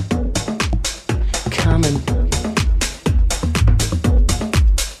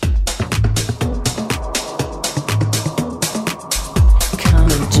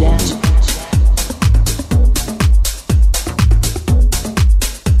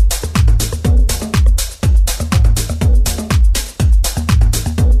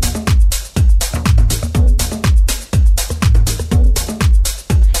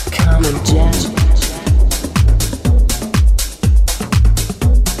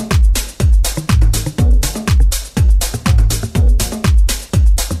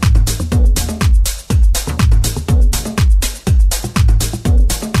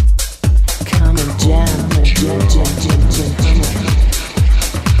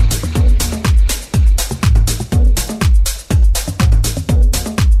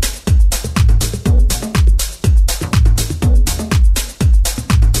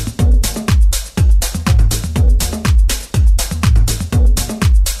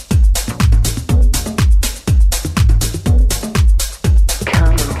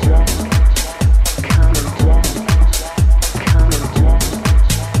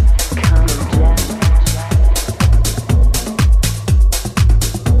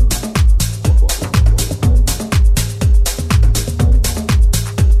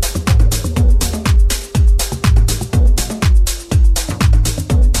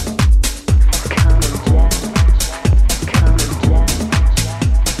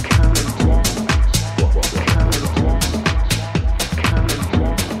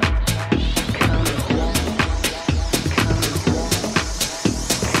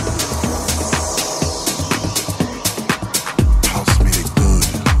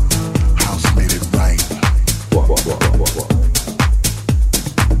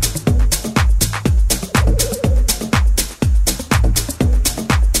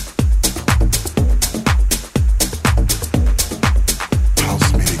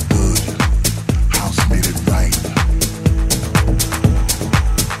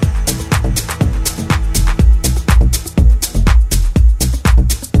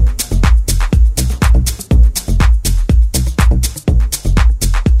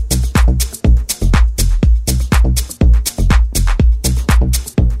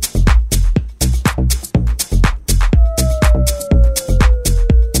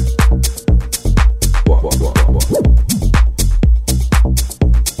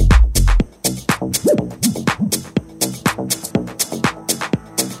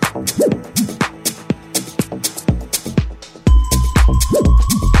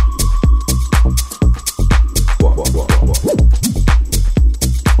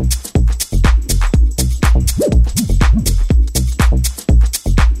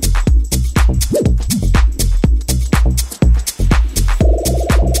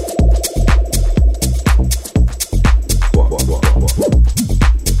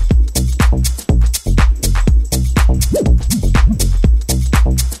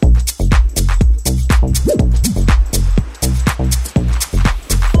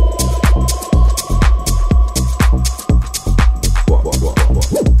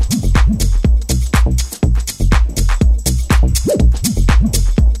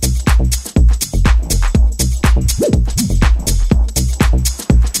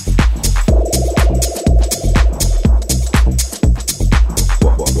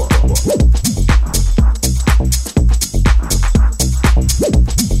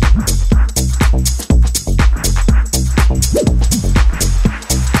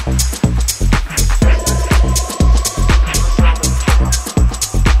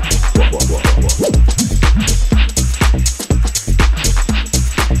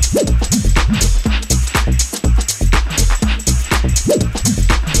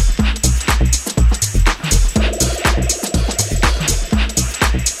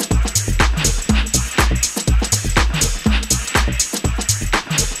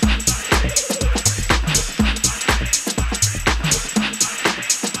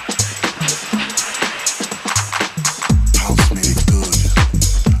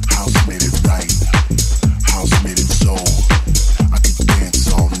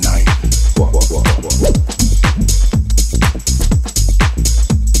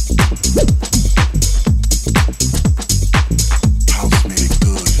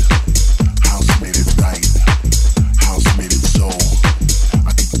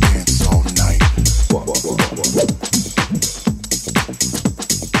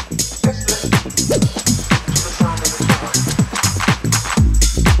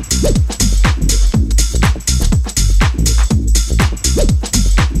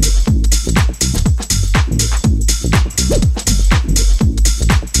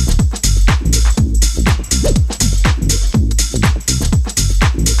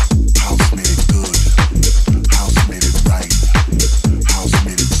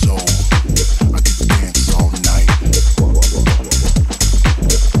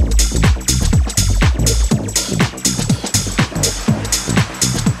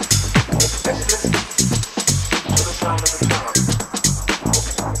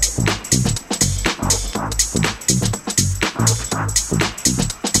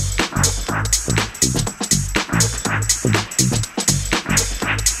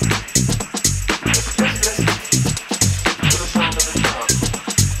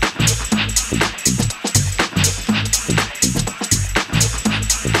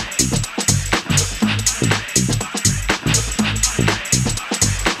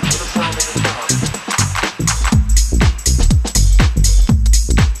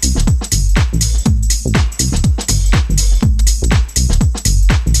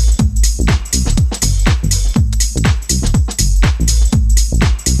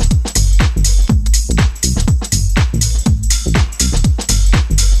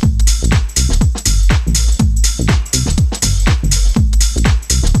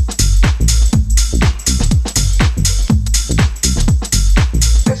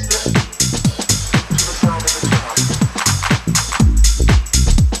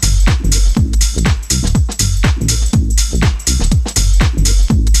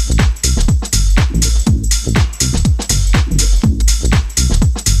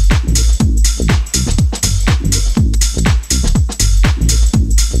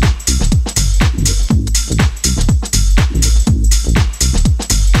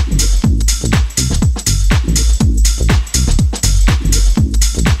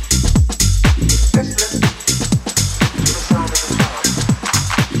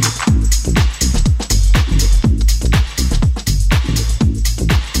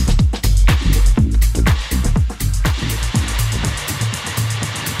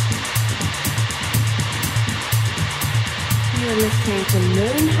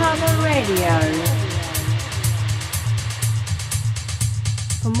 Harbour Radio.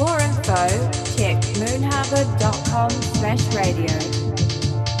 For more info, check moonharbour.com/radio.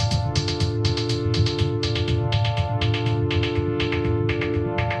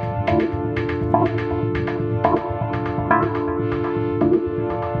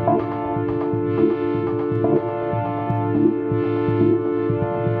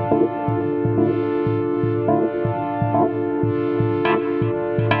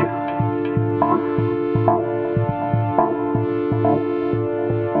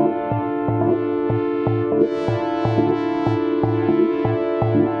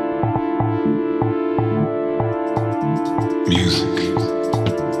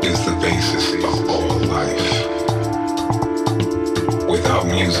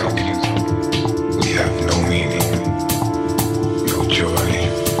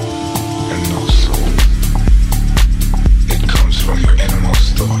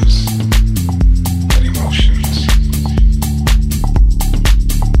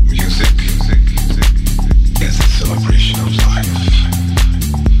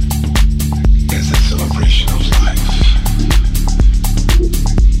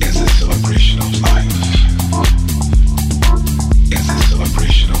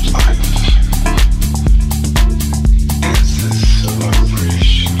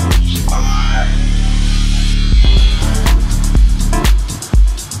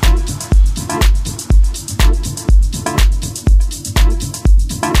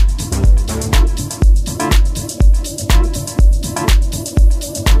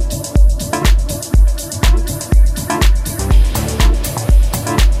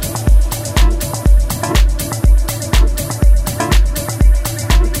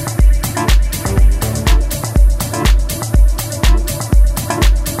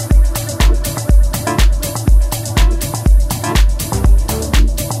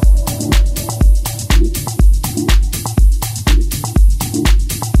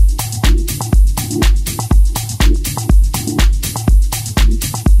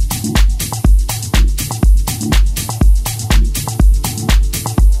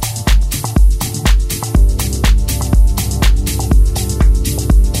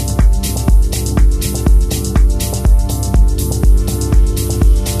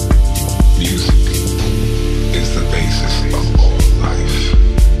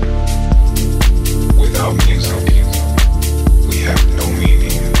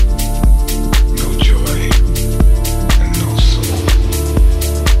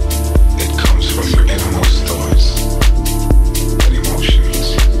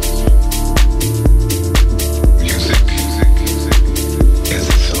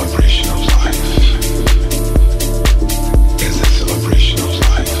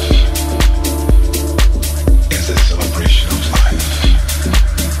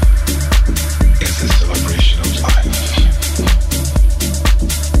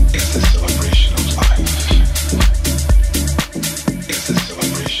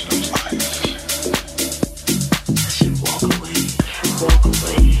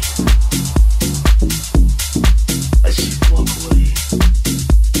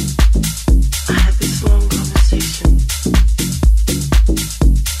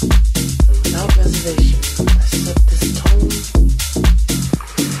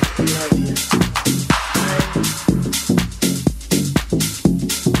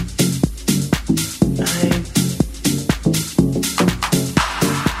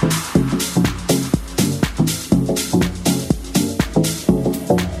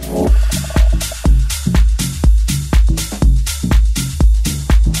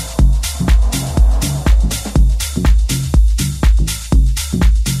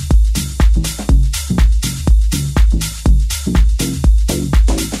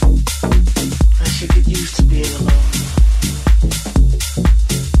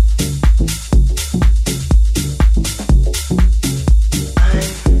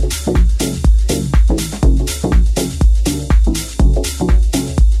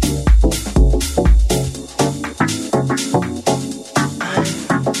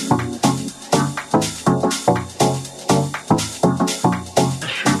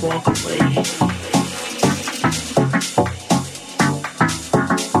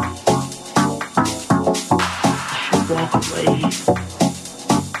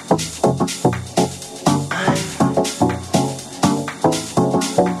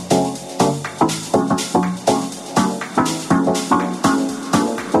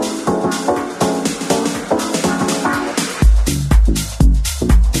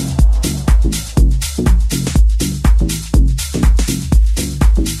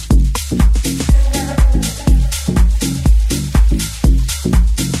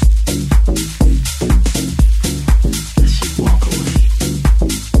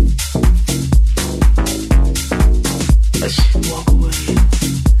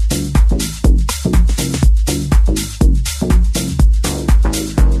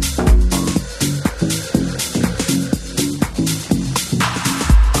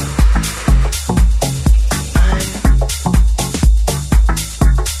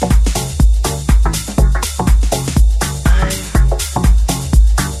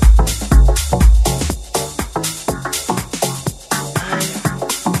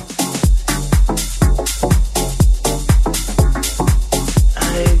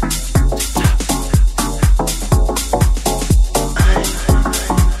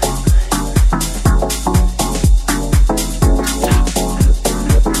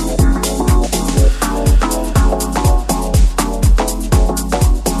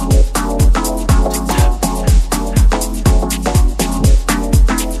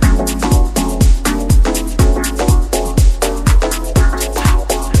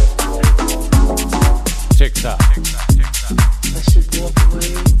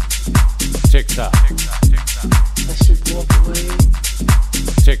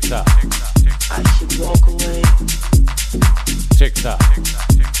 tock. I should walk away. Tick tock.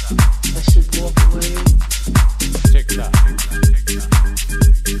 I should walk away. Tick tock.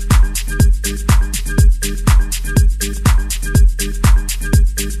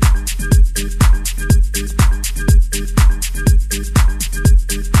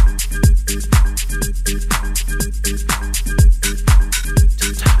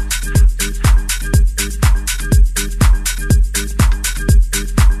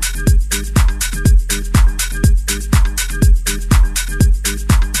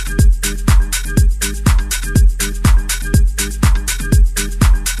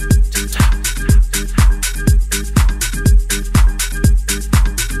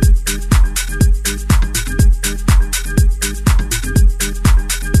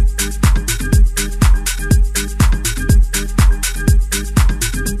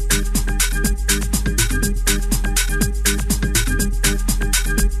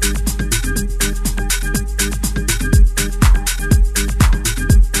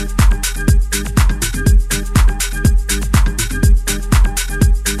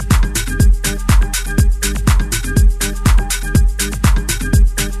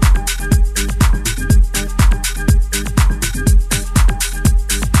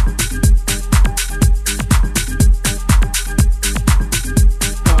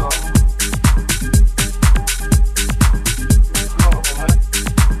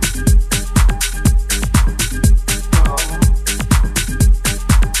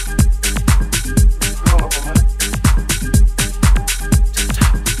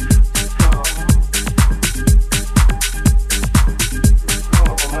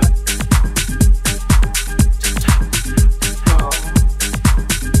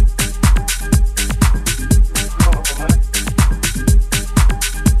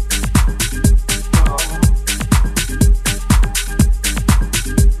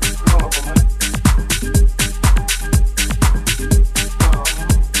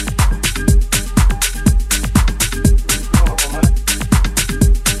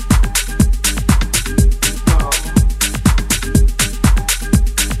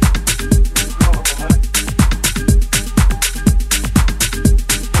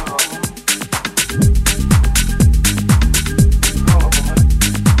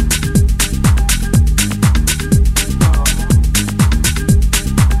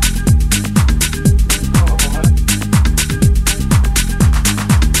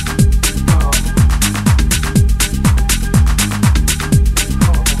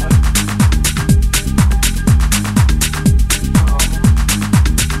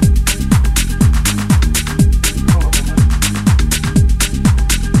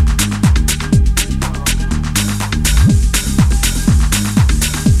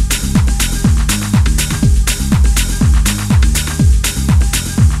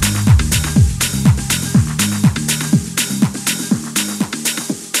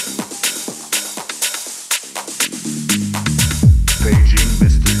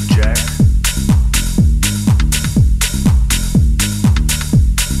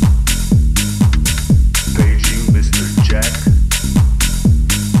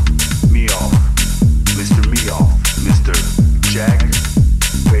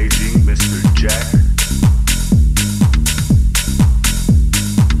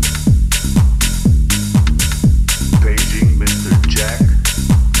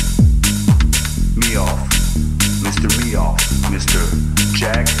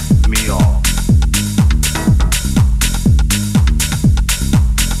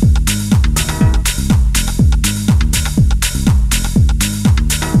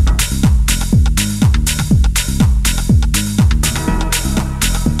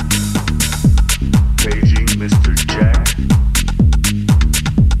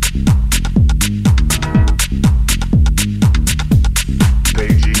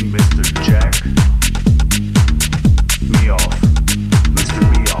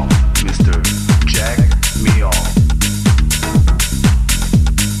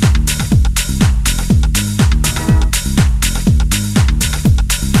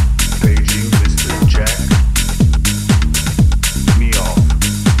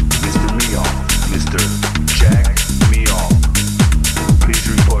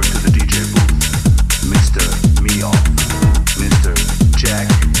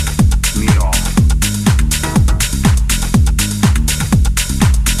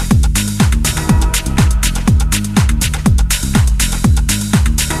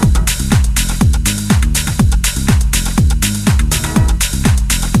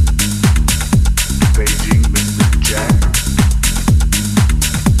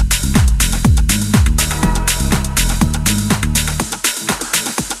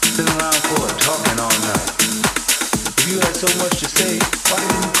 sitting around for it, talking all night. If you had so much to say, why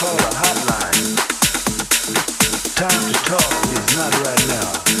didn't you call a hotline? Time to talk is not right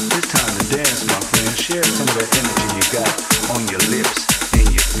now. It's time to dance, my friend. Share some of that energy you got on your lips and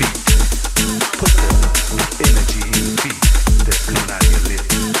your feet. Put the energy in your feet that's coming out of your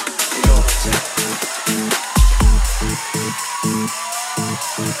lips. You know what I'm saying?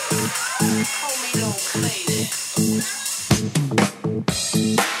 Homie, don't play that.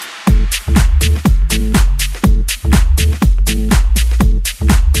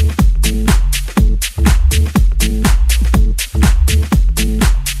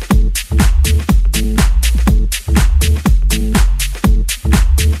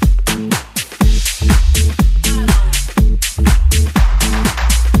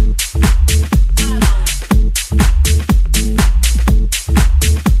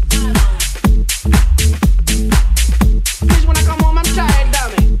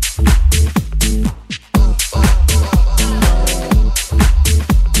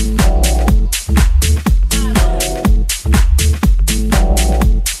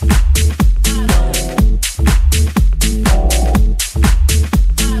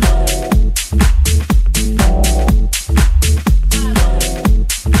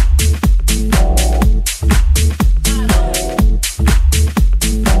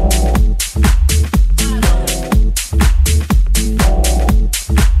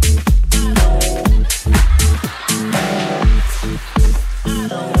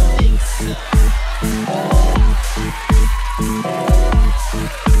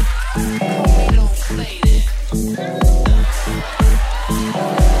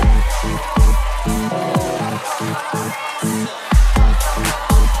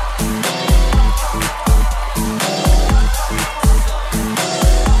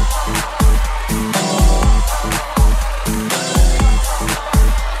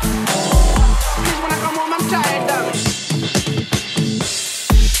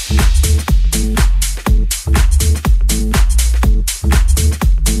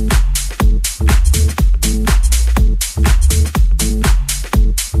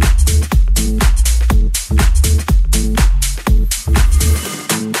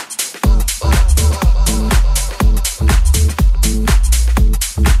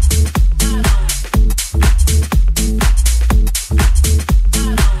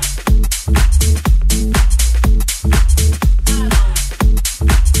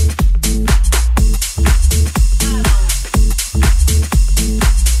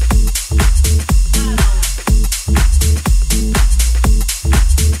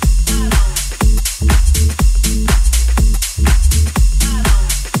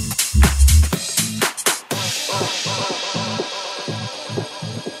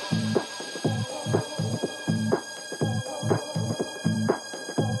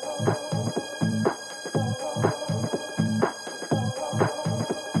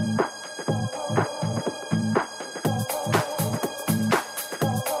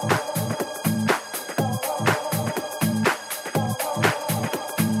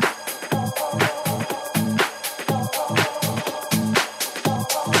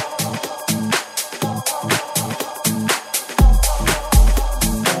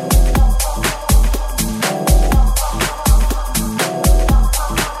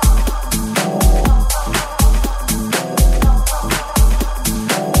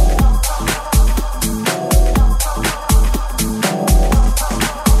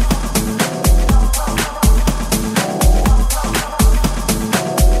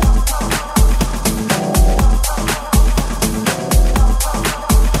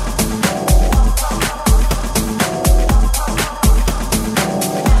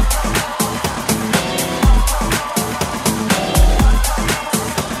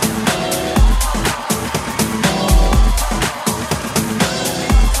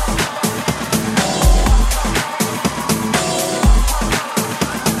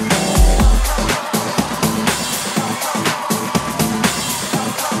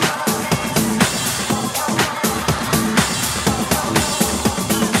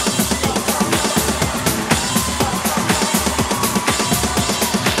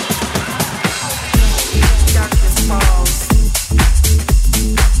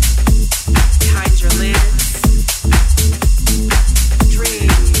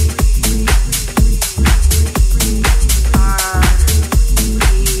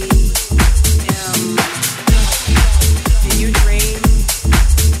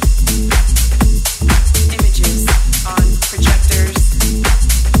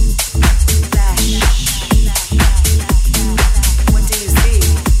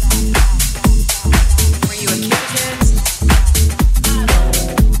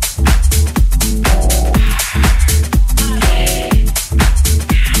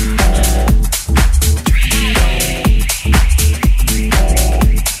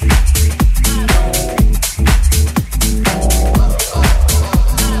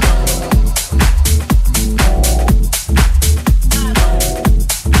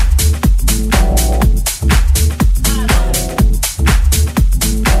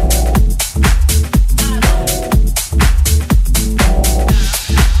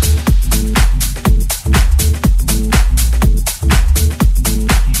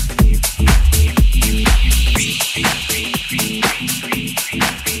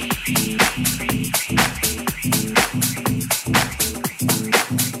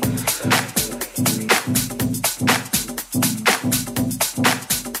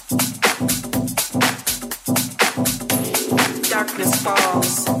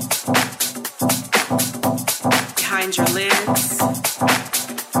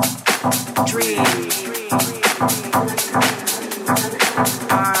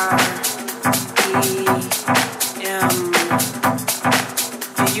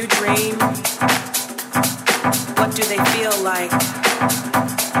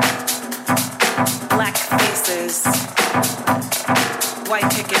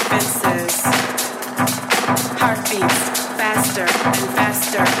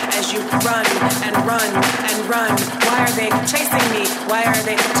 run and run. Why are they chasing me? Why are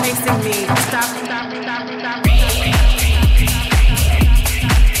they chasing me? Stop, stop, stop, stop.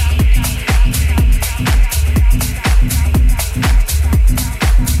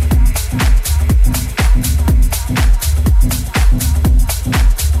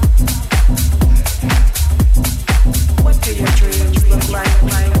 What do your dreams look like?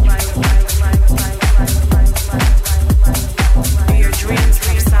 Do your dreams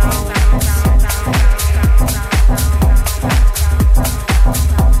have sound?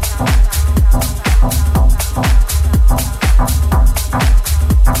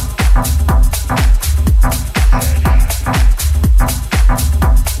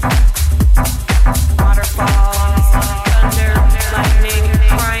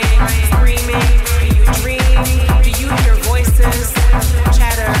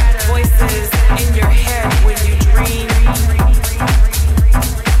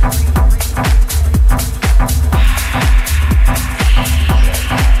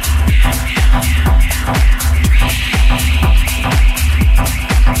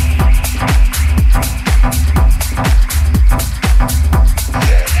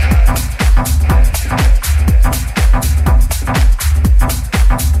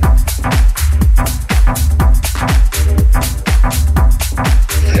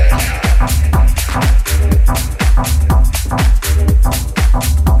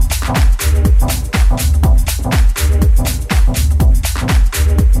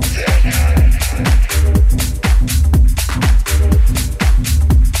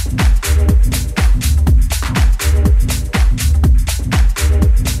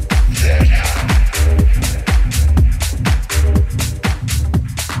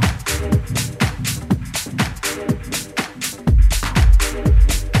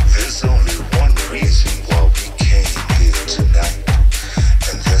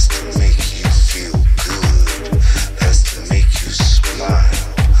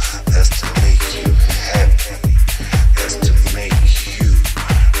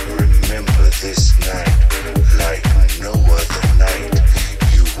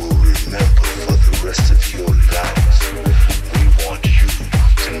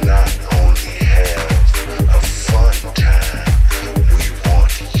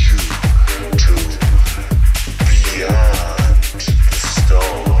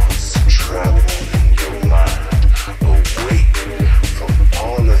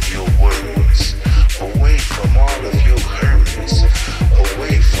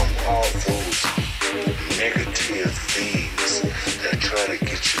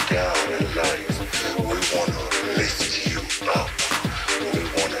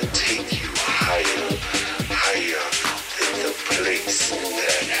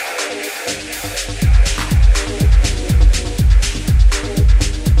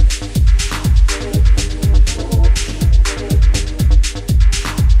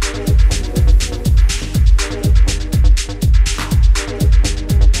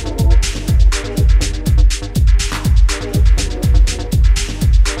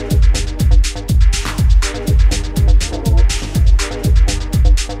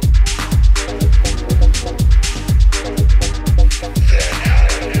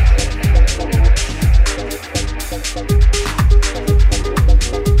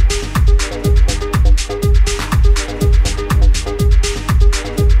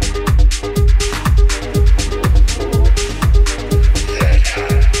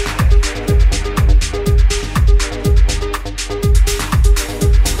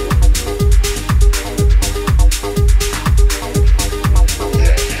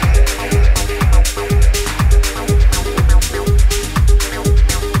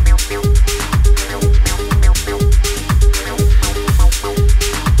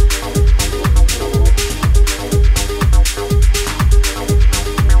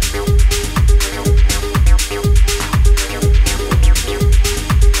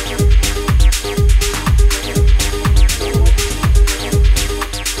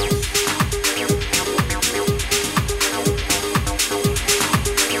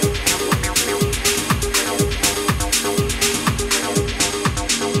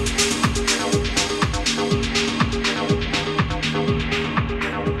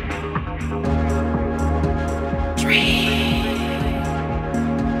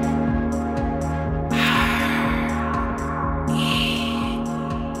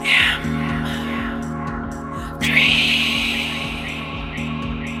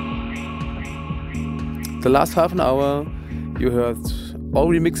 The last half an hour you heard all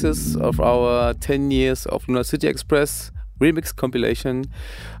remixes of our 10 years of Lunar City Express remix compilation,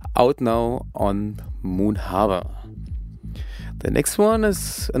 out now on Moon Harbor. The next one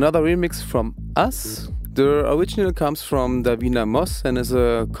is another remix from us. The original comes from Davina Moss and is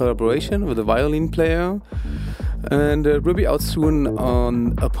a collaboration with a violin player. And it will be out soon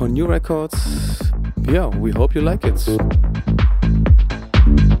on Upon New Records. Yeah, we hope you like it.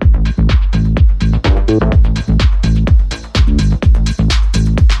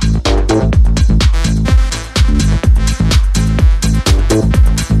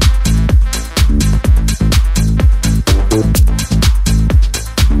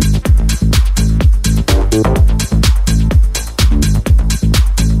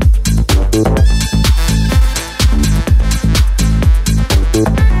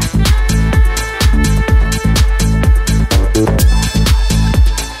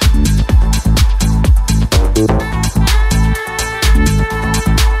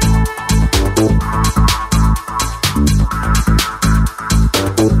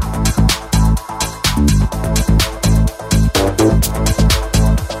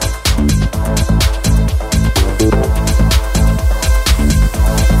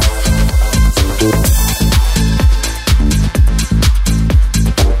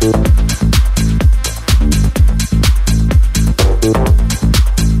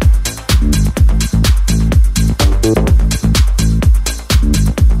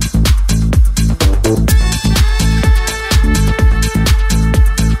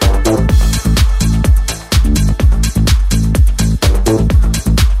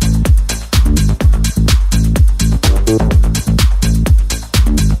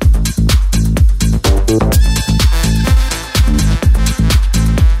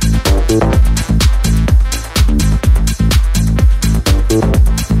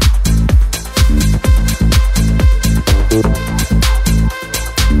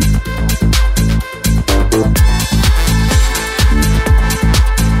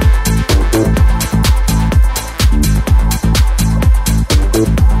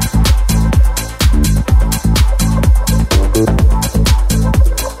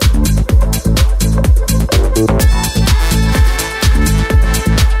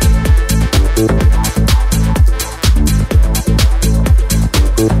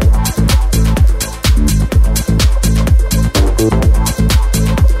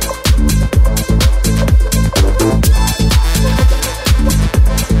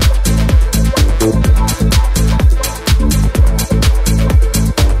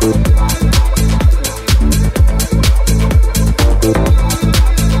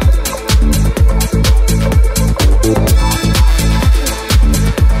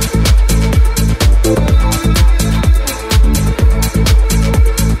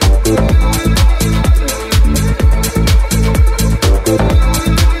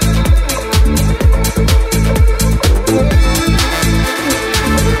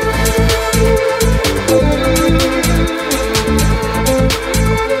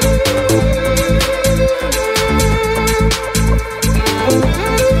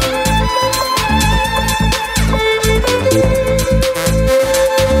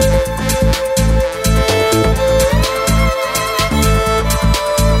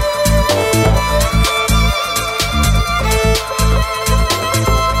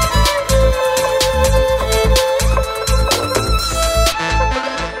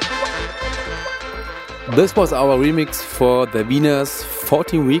 This was our remix for Davina's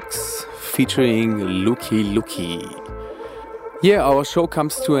 14 Weeks featuring Lucky Lucky. Yeah, our show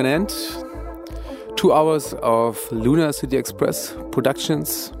comes to an end. 2 hours of Lunar City Express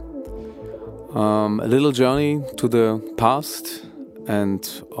productions. A little journey to the past and,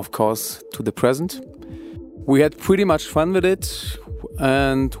 of course, to the present. We had pretty much fun with it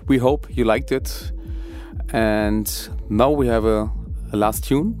and we hope you liked it. And now we have a last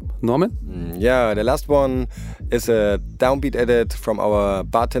tune. Norman? Yeah, the last one is a downbeat edit from our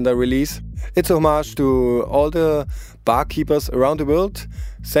Bartender release. It's a homage to all the barkeepers around the world.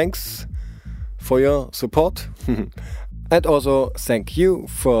 Thanks for your support. And also thank you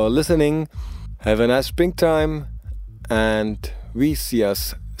for listening. Have a nice springtime and we see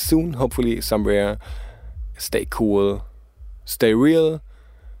us soon, hopefully somewhere. Stay cool, stay real,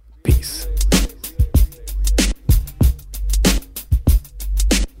 peace.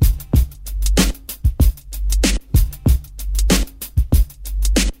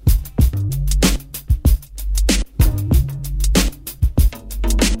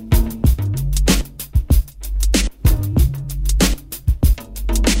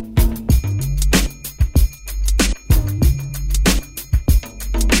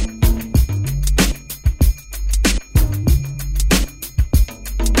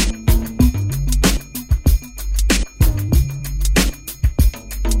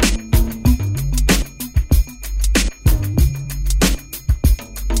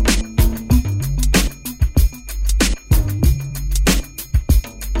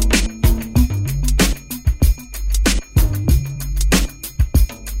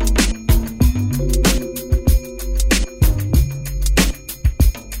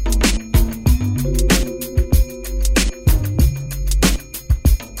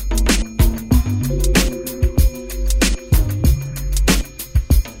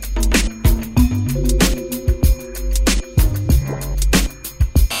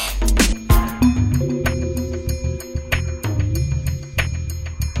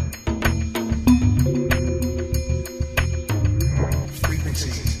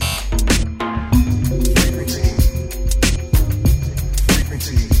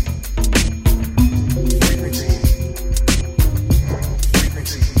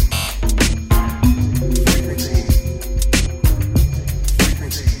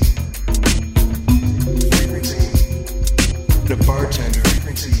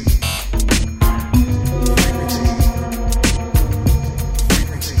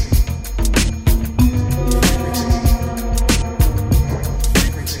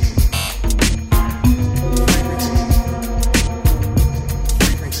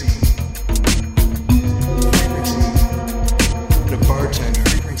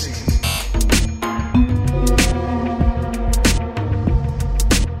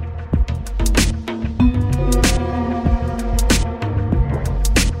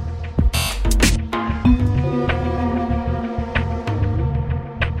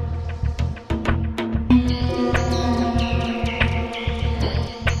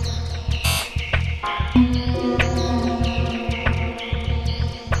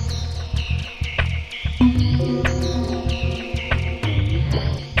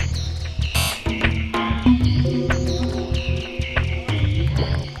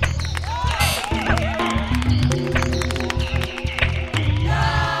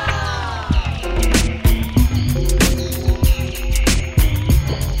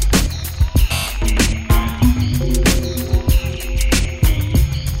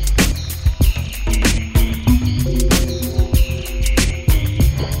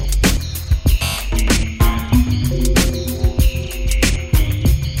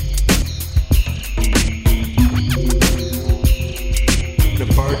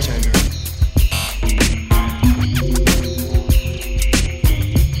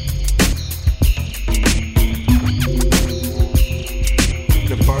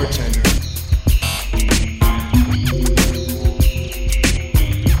 bartender.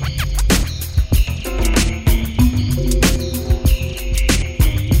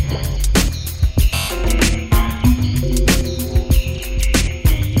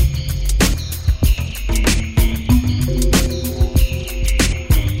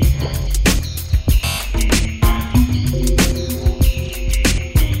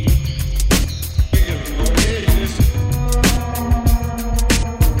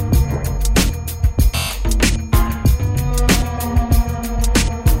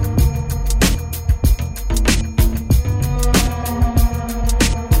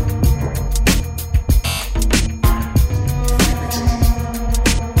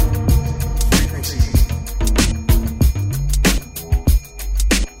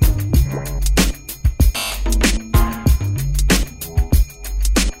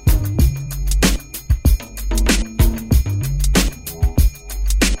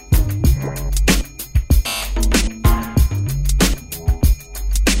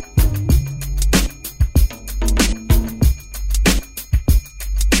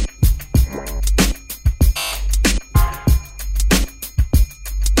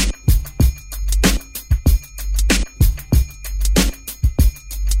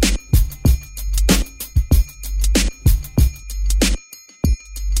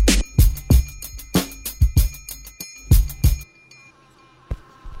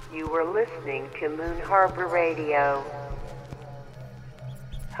 Listening to Moon Harbor Radio,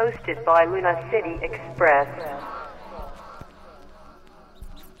 hosted by Luna City Express.